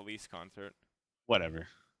thinking the Police concert. Whatever.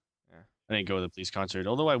 Yeah. I didn't go to the Police concert,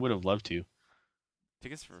 although I would have loved to.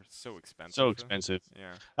 Tickets were so expensive. So expensive.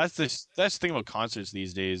 Yeah. That's the thing about concerts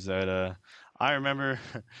these days, that I remember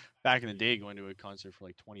back in the day going to a concert for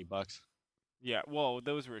like $20. Yeah, well,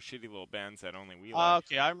 those were shitty little bands that only we liked.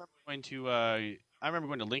 Okay, I remember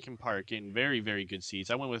going to Lincoln Park, getting very, very good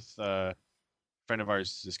seats. I went with a friend of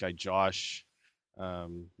ours, this guy Josh. I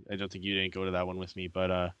don't think you didn't go to that one with me,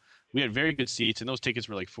 but we had very good seats, and those tickets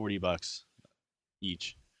were like $40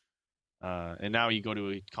 each. And now you go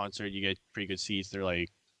to a concert, you get pretty good seats. They're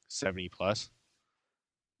like 70 plus.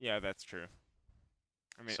 Yeah, that's true.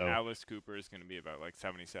 I mean, So- Alice Cooper is going to be about like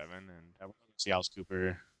 77, and I went to see Alice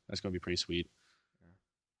Cooper. That's going to be pretty sweet.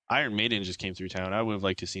 Iron Maiden just came through town. I would have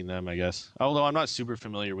liked to seen them, I guess. Although I'm not super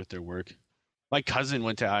familiar with their work. My cousin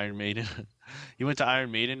went to Iron Maiden. He went to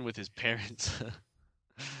Iron Maiden with his parents.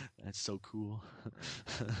 That's so cool.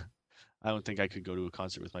 I don't think I could go to a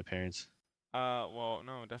concert with my parents. well,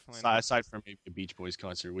 no, definitely not. Aside from maybe a Beach Boys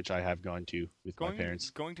concert, which I have gone to with my parents.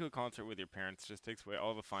 Going to a concert with your parents just takes away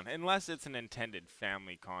all the fun, unless it's an intended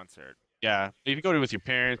family concert. Yeah, if you go to with your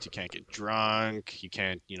parents, you can't get drunk. You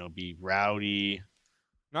can't, be rowdy.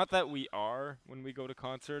 Not that we are when we go to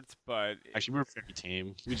concerts, but Actually, we're very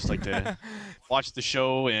tame. We just like to watch the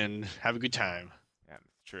show and have a good time. yeah,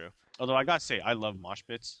 that's true. Although I gotta say, I love mosh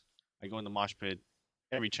pits. I go in the mosh pit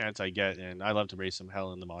every chance I get, and I love to raise some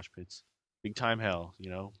hell in the mosh pits. Big time hell,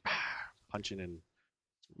 punching and,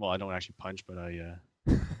 well, I don't actually punch, but I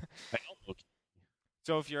elbow.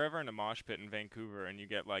 So if you're ever in a mosh pit in Vancouver and you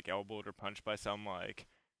get like elbowed or punched by some like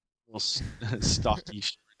Little stocky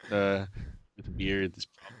with a beard is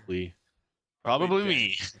probably Dan.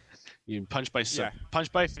 me. You punched by Yeah.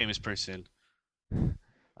 punched by a famous person.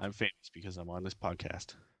 I'm famous because I'm on this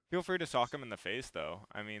podcast. Feel free to sock him in the face, though.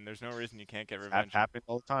 I mean, there's no reason you can't get That revenge. happens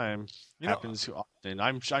all the time. You know- Happens often.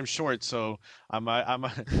 I'm short, so I'm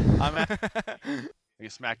I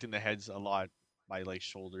get smacked in the heads a lot by like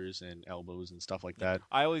shoulders and elbows and stuff like that.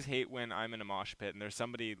 I always hate when I'm in a mosh pit and there's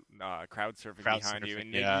somebody crowd surfing behind you, surfing,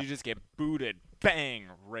 and yeah. you just get booted, bang,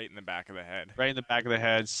 right in the back of the head. Right in the back of the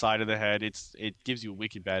head, side of the head. It gives you a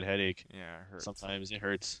wicked bad headache. Yeah, it hurts. Sometimes it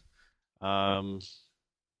hurts.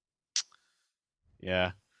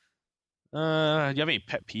 Yeah. Do you have any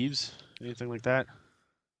pet peeves? Anything like that?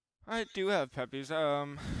 I do have pet peeves.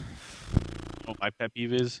 Oh, my pet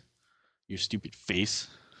peeve is your stupid face.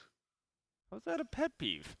 How's that a pet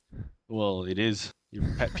peeve? Well, it is. Your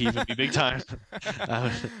pet peeve would be big time.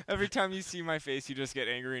 Every time you see my face, you just get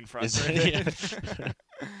angry and Is- frustrated.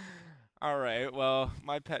 All right. Well,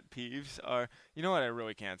 my pet peeves are. You know what I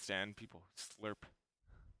really can't stand? People slurp.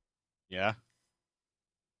 Yeah.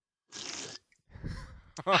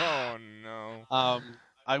 Oh no.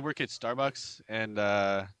 I work at Starbucks, and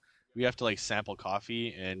we have to like sample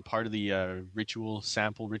coffee, and part of the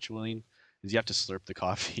ritualing is you have to slurp the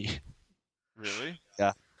coffee. Really?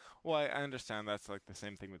 Yeah. Well, I understand that's like the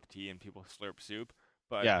same thing with tea and people slurp soup,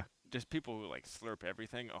 but Yeah. just people who like slurp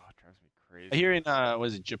everything, oh, it drives me crazy. Here in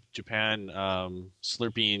was it Japan,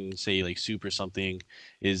 slurping say like soup or something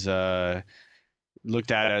is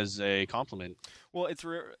looked at as a compliment. Well, it's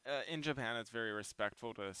in Japan. It's very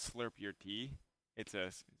respectful to slurp your tea. It's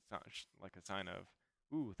like a sign of,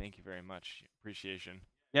 ooh, thank you very much, appreciation.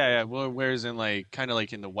 Yeah. Well, whereas in like kind of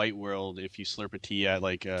like in the white world, if you slurp a tea at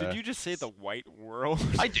like Did you just say the white world?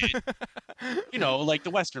 I did. Like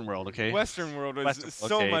the Western world, okay? Western world is Western,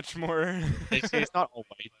 so okay. much more. They say it's not all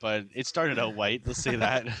white, but it started out white. Let's say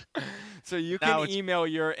that. So you Now can it's- email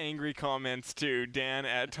your angry comments to Dan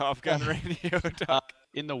at TopGunRadio.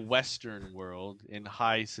 In the Western world, in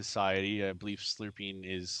high society, I believe slurping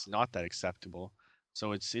is not that acceptable.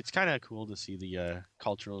 So it's kind of cool to see the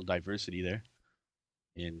cultural diversity there,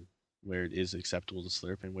 in where it is acceptable to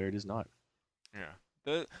slurp and where it is not.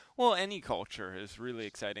 Yeah. Well, any culture is really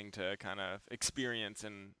exciting to kind of experience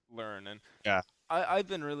and learn. And Yeah. I've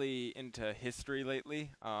been really into history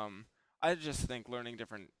lately. I just think learning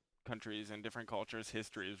different countries and different cultures'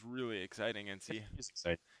 history is really exciting. And see, It's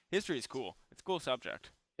exciting. history is cool. It's a cool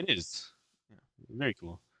subject. It is. Yeah. Very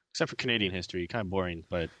cool. Except for Canadian history, kind of boring.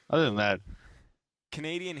 But other than that,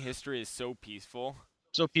 Canadian history is so peaceful.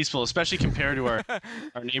 so peaceful, especially compared to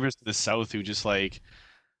our neighbors to the south, who just like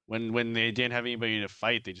when they didn't have anybody to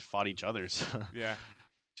fight, they just fought each other. So, Yeah.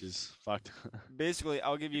 which is fucked. Basically,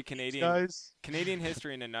 I'll give you Canadian Guys. Canadian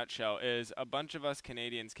history in a nutshell is a bunch of us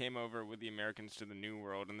Canadians came over with the Americans to the New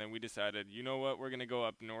World, and then we decided, you know what, we're going to go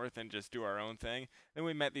up north and just do our own thing. Then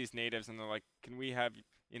we met these natives, and they're like, can we have,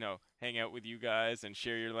 hang out with you guys and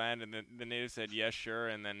share your land? And the natives said, yes, sure.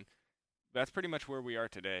 And then that's pretty much where we are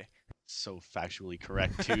today. So factually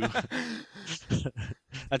correct too.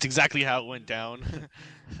 That's exactly how it went down.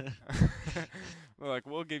 We're like,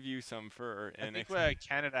 we'll give you some fur. I And think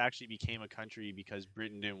Canada actually became a country because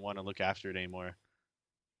Britain didn't want to look after it anymore.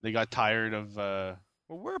 They got tired of. well,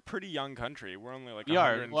 we're a pretty young country. We're only like We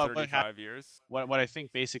are. 135 years. What I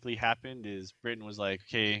think basically happened is Britain was like,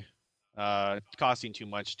 okay, it's costing too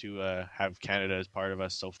much to have Canada as part of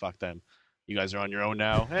us, so fuck them. You guys are on your own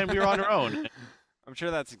now, and we were on our own. I'm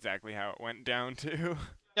sure that's exactly how it went down too.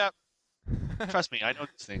 Yep. Trust me, I know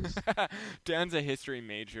these things. Dan's a history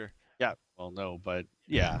major. Yeah. Well, no, but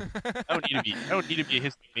yeah, I don't need to be a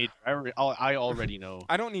history major. I already know.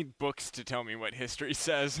 I don't need books to tell me what history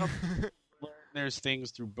says. There's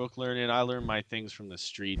things through book learning. I learn my things from the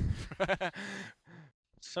street.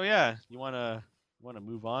 So yeah, you wanna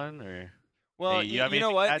move on or? Well, Hey, you you, have you know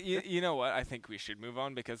anything to what? add You know what? I think we should move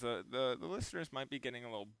on because the listeners might be getting a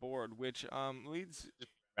little bored, which leads.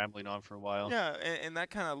 Rambling on for a while. Yeah, and that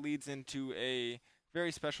kind of leads into a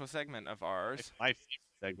very special segment of ours. It's my favorite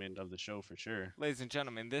segment of the show for sure. Ladies and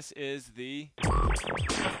gentlemen, this is the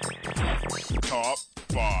Top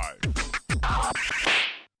 5.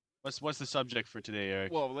 What's the subject for today,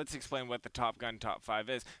 Eric? Well, let's explain what the Top Gun Top 5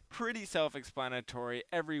 is. Pretty self-explanatory.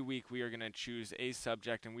 Every week we are going to choose a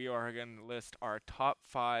subject, and we are going to list our top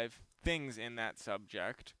 5 things in that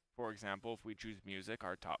subject. For example, if we choose music,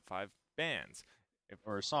 our top 5 bands.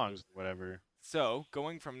 Or songs, whatever. So,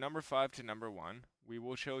 going from number 5 to number 1, we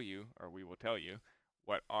will show you, or we will tell you,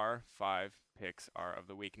 what our 5 picks are of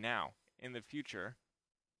the week. Now, in the future,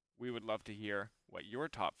 we would love to hear what your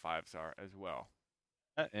top fives are as well.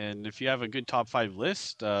 And if you have a good top 5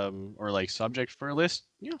 list, or like subject for a list,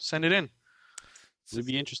 send it in. We'd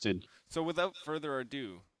be interested. So without further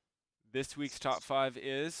ado, this week's top 5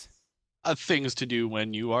 is Things to do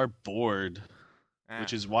when you are bored,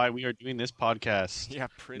 which is why we are doing this podcast. Yeah,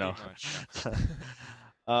 pretty much. So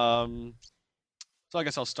I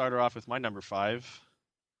guess I'll start her off with my number 5.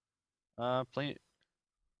 Playing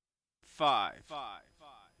 5.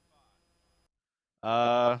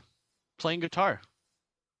 Playing guitar.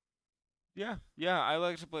 Yeah, I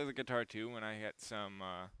like to play the guitar too when I get some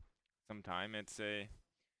time. It's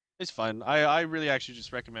fun. I really actually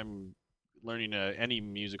just recommend learning any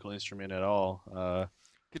musical instrument at all.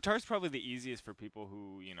 Guitar's probably the easiest for people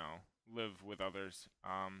who live with others.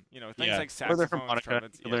 Things like or the saxophones, harmonica.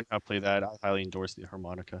 trumpets. To learn how to play that, I highly endorse the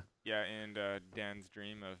harmonica. Yeah, and Dan's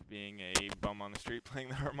dream of being a bum on the street playing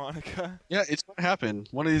the harmonica. Yeah, it's gonna happen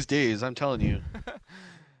one of these days. I'm telling you.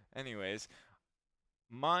 Anyways,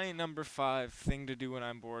 my number 5 thing to do when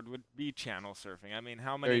I'm bored would be channel surfing. I mean,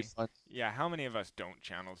 how Very many? fun. Yeah, how many of us don't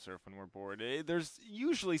channel surf when we're bored? There's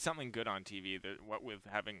usually something good on TV. What with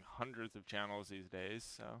having hundreds of channels these days,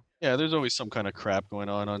 so. Yeah, there's always some kind of crap going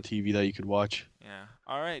on TV that you could watch. Yeah.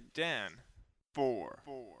 All right, Dan. 4.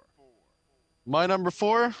 My number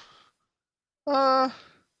 4. I'd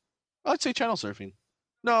say channel surfing.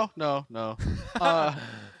 No.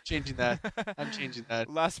 Changing that. I'm changing that.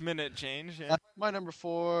 Last minute change. Yeah. My number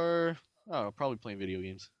 4. Oh, probably playing video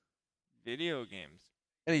games. Video games.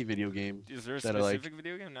 Any video game. Is there a that I like. specific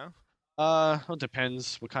video game? No. Well, it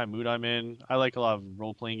depends what kind of mood I'm in. I like a lot of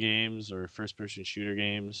role-playing games or first-person shooter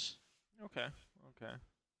games. Okay.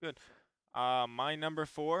 Good. My number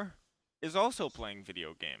 4 is also playing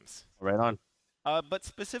video games. Right on. But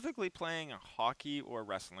specifically playing hockey or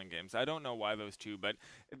wrestling games. I don't know why those two, but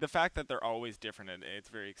the fact that they're always different, it's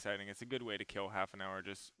very exciting. It's a good way to kill half an hour.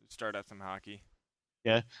 Just start at some hockey.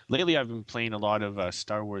 Yeah. Lately, I've been playing a lot of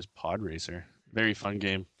Star Wars Pod Racer. Very fun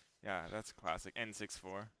game. Yeah, that's a classic.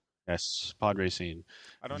 N64. Yes, pod racing.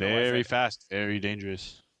 I don't know why I Very said fast, very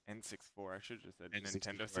dangerous. N64. I should have just said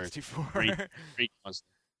N64. Nintendo 64. Great console.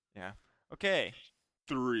 Yeah. Okay.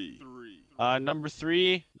 3. Number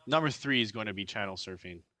 3 is going to be channel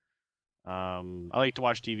surfing. I like to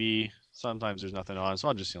watch TV. Sometimes there's nothing on, so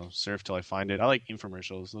I'll just surf till I find it. I like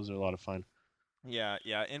infomercials. Those are a lot of fun. Yeah.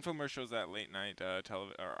 Infomercials at late night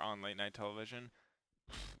or on late night television.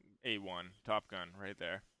 A1, Top Gun, right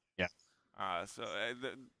there. Yeah.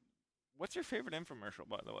 What's your favorite infomercial,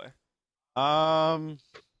 by the way?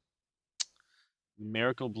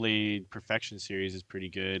 Miracle Blade Perfection series is pretty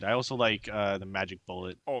good. I also like the Magic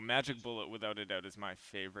Bullet. Oh, Magic Bullet, without a doubt, is my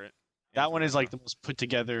favorite. That one is like the most put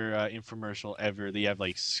together infomercial ever. They have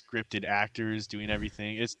like scripted actors doing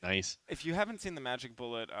everything. It's nice. If you haven't seen the Magic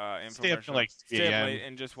Bullet infomercial, Stay up till like 3 stay up a.m. late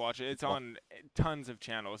and just watch it. It's on tons of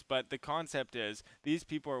channels. But the concept is these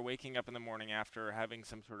people are waking up in the morning after having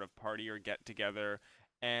some sort of party or get together.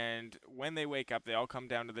 And when they wake up, they all come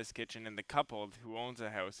down to this kitchen, and the couple who owns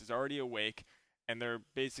the house is already awake. And they're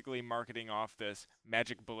basically marketing off this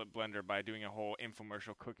Magic Bullet blender by doing a whole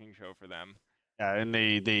infomercial cooking show for them. Yeah, and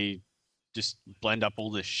they just blend up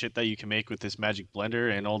all the shit that you can make with this magic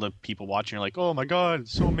blender, and all the people watching are like, "Oh my god,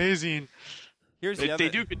 it's so amazing!" They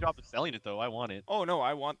do a good job of selling it, though. I want it. Oh no,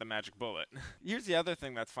 I want the Magic Bullet. Here's the other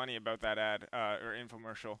thing that's funny about that ad or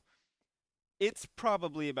infomercial. It's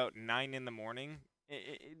probably about 9 in the morning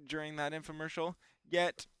during that infomercial.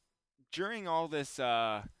 Yet during all this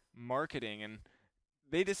marketing, and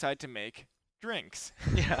they decide to make drinks.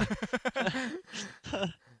 Yeah.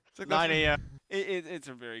 It's like 9 a.m. It's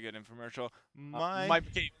a very good infomercial.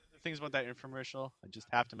 The things about that infomercial, I just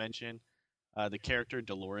have to mention the character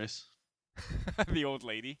Dolores. The old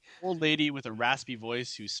lady. Old lady with a raspy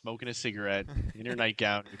voice who's smoking a cigarette in her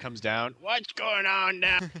nightgown who comes down. What's going on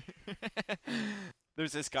now?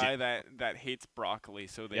 There's this guy that hates broccoli,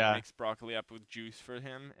 so they mix broccoli up with juice for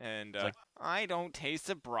him, and I don't taste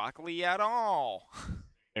the broccoli at all.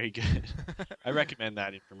 Very good. I recommend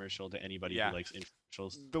that infomercial to anybody who likes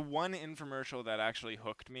infomercials. The one infomercial that actually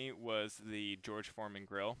hooked me was the George Foreman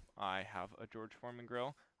grill. I have a George Foreman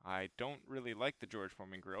grill. I don't really like the George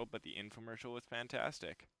Foreman grill, but the infomercial was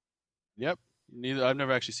fantastic. Yep. I've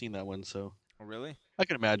never actually seen that one, so. Oh, really? I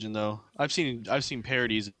can imagine, though. I've seen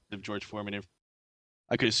parodies of George Foreman.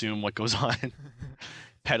 I could assume what goes on.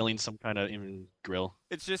 Peddling some kind of grill.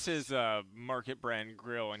 It's just his market brand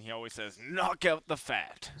grill, and he always says, "Knock out the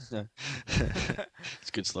fat." It's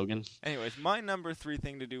a good slogan. Anyways, my number 3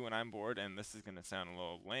 thing to do when I'm bored, and this is going to sound a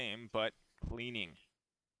little lame, but cleaning.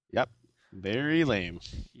 Yep. Very lame.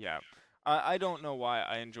 Yeah. I don't know why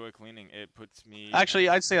I enjoy cleaning. It puts me. Actually,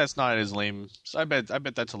 I'd say that's not as lame. So I bet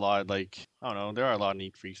that's a lot. Like, I don't know, there are a lot of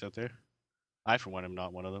neat freaks out there. I, for one, am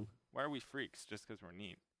not one of them. Why are we freaks just because we're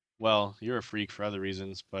neat? Well, you're a freak for other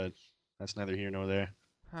reasons, but that's neither here nor there.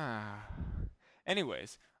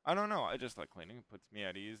 Anyways, I don't know. I just like cleaning. It puts me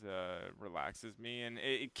at ease, relaxes me, and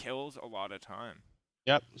it kills a lot of time.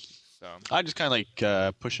 Yep. So I just kind of like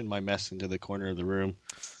pushing my mess into the corner of the room.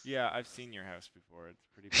 yeah, I've seen your house before. It's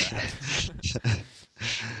pretty bad.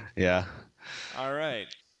 Yeah. All right.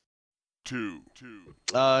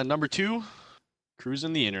 Number 2,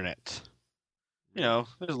 cruising the internet. You know,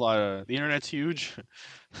 there's a lot of the internet's huge.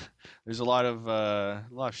 There's a lot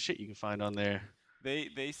of shit you can find on there.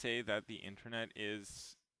 They say that the internet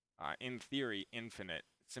is, in theory, infinite,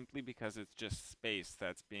 simply because it's just space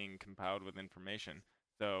that's being compiled with information.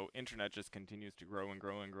 So internet just continues to grow and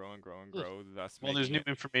grow and grow and grow and grow. Thus, Well, there's new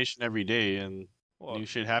information every day, and new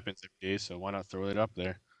shit happens every day. So why not throw it up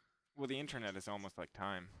there? Well, the internet is almost like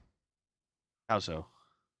time. How so?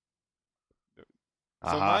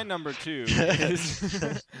 So my number 2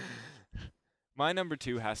 is my number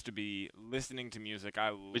 2 has to be listening to music.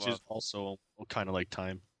 Which is also kind of like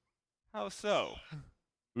time. How so?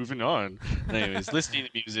 Moving on. Anyways, listening to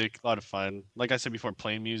music, a lot of fun. Like I said before,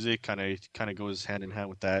 playing music kind of goes hand in hand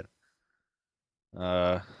with that.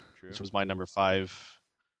 True. This was my number 5.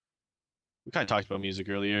 We kind of talked about music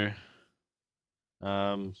earlier.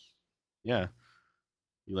 Yeah. You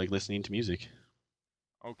like listening to music.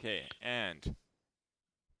 Okay, and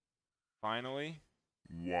finally,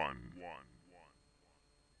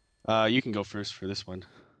 you can go first for this one.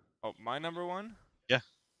 oh, my number 1? Yeah,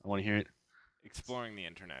 I want to hear it. Exploring the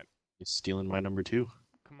internet. You're stealing my number 2.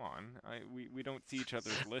 Come on, we don't see each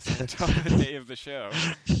other's list until the day of the show.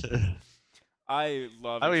 I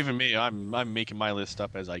don't even make. I'm making my list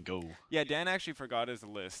up as I go. Yeah, Dan actually forgot his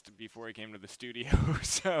list before he came to the studio,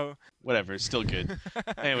 so whatever. It's still good.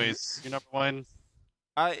 Anyways, your number 1.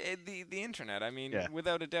 The internet. I mean, Yeah.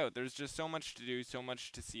 without a doubt, there's just so much to do, so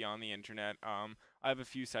much to see on the internet. I have a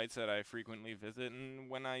few sites that I frequently visit, and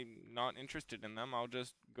when I'm not interested in them, I'll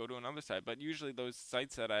just go to another site. But usually, those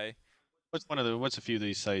sites that I What's a few of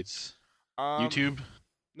these sites? um, YouTube?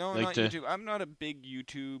 No, Like not to- YouTube. I'm not a big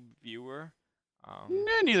YouTube viewer.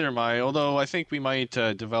 Neither am I. Although I think we might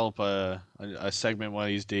develop a segment one of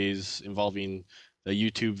these days involving the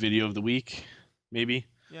YouTube video of the week, maybe.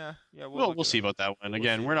 Yeah, We'll see about that one.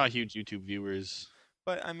 Again, see. we're not huge YouTube viewers.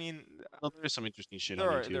 But I mean, Well, there's some interesting shit on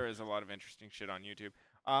YouTube. there is a lot of interesting shit on YouTube.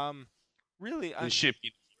 Really, And shit,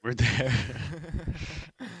 we're there.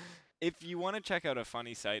 if you want to check out a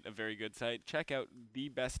funny site, a very good site, check out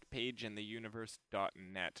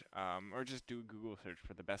thebestpageintheuniverse.net, or just do a Google search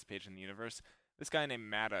for the best page in the universe. This guy named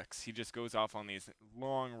Maddox, he just goes off on these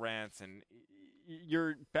long rants, and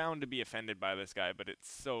you're bound to be offended by this guy, but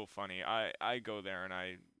it's so funny. I go there and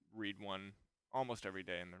I read one almost every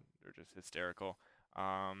day, and they're just hysterical.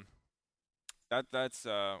 That's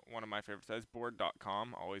one of my favorite sites.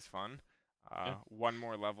 Board.com, always fun.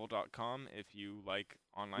 OneMoreLevel.com if you like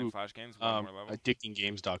online flash games. One More Level.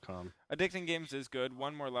 AddictingGames.com. Addicting Games is good.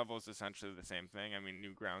 One More Level is essentially the same thing. I mean,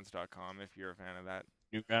 Newgrounds.com if you're a fan of that.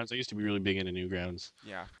 Newgrounds. I used to be really big into Newgrounds.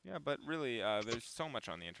 Yeah, but really, there's so much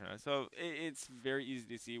on the internet, so it's very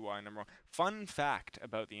easy to see why number 1. Fun fact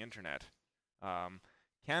about the internet: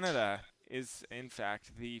 Canada is in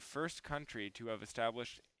fact the first country to have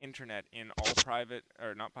established internet in all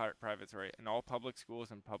in all public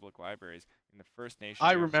schools and public libraries in the First Nation.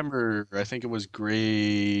 I remember. I think it was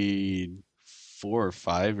grade 4 or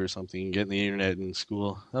 5 or something. Getting the internet in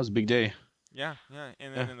school. That was a big day. Yeah,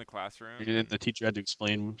 and then in the classroom. The teacher had to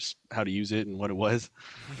explain how to use it and what it was.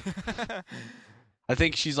 I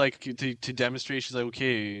think she's like, to demonstrate, she's like,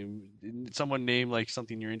 okay, someone name like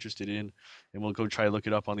something you're interested in, and we'll go try to look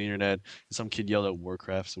it up on the internet. And some kid yelled out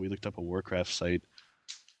Warcraft, so we looked up a Warcraft site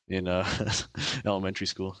in elementary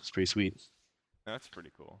school. It's pretty sweet. That's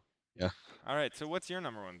pretty cool. Yeah. All right, so what's your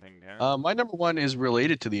number 1 thing, Dan? My number 1 is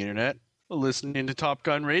related to the internet. Listening to Top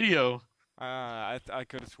Gun Radio. I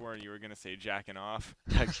could have sworn you were gonna say jacking off.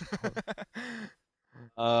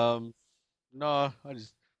 No,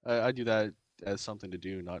 I do that as something to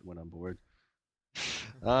do, not when I'm bored.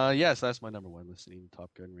 Yes, that's my number 1. Listening to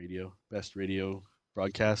Top Gun Radio, best radio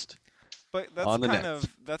broadcast. But on the net.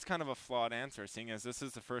 that's kind of a flawed answer, seeing as this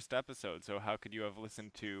is the first episode. So how could you have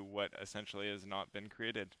listened to what essentially has not been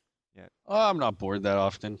created yet? Oh, I'm not bored that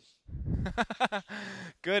often.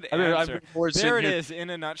 Good I've answer. been bored There it sitting here- is in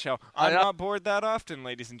a nutshell. I'm not bored that often,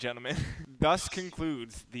 ladies and gentlemen. Thus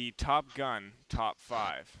concludes the Top Gun Top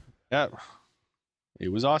 5. Yeah, it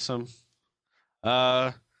was awesome.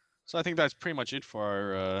 So So I think that's pretty much it for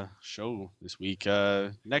our show this week.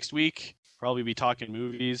 Next week, probably be talking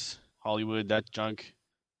movies, Hollywood, that junk.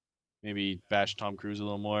 Maybe bash Tom Cruise a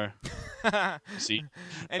little more. See?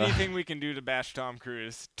 Anything we can do to bash Tom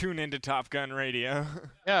Cruise, tune into Top Gun Radio.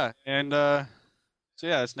 Yeah, and so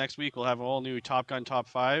yeah, it's next week. We'll have an all new Top Gun Top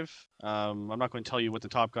 5. I'm not going to tell you what the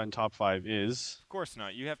Top Gun Top 5 is. Of course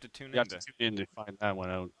not. You have to tune You have to tune in to find that one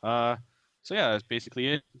out. So yeah, that's basically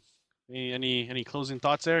it. Any closing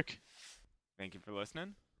thoughts, Eric? Thank you for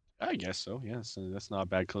listening. I guess so. Yes, that's not a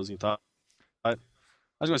bad closing thought. But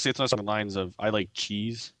I was going to say it's not on the lines of I like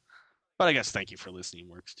cheese, but I guess thank you for listening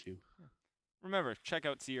works too. Remember, check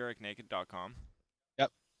out seeericnaked.com.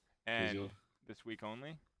 Yep. And this week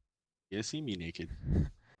only. You see me naked.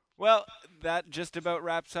 Well, that just about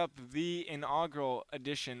wraps up the inaugural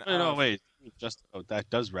edition No, wait. That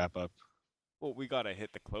does wrap up. Well, we gotta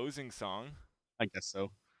hit the closing song. I guess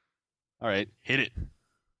so. All right, hit it.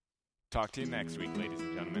 Talk to you next week, ladies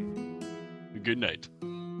and gentlemen. Good night.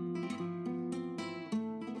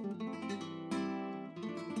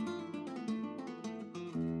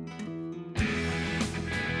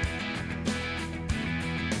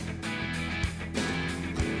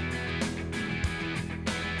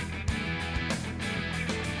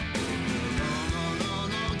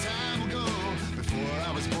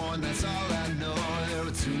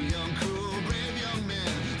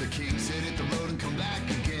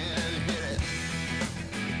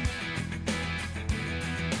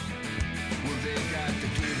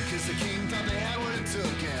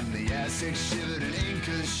 Shivered and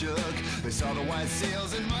anchors shook. They saw the white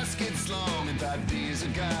sails and muskets long and thought these are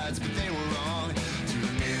gods, but they were wrong. To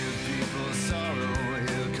the native people's sorrow,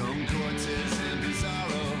 here come Cortez and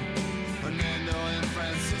Pizarro. Hernando and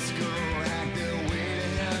Francisco hacked their way to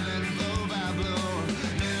heaven blow by blow.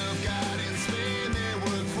 Men of God in Spain, they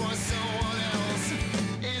work for someone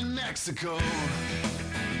else in Mexico.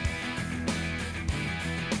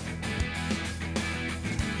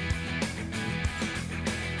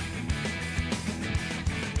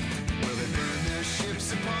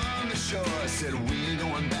 Said we ain't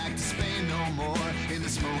going back to Spain no more. In the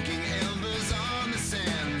smoking embers on the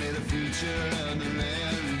sand lay the future of the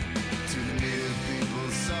land. To the native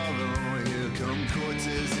people's sorrow, here come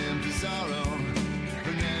Cortez and Pizarro.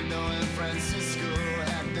 Hernando and Francisco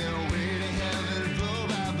hacked their way to heaven blow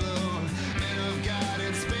by blow. Men of God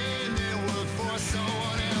in Spain, they work for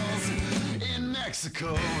someone else in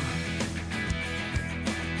Mexico.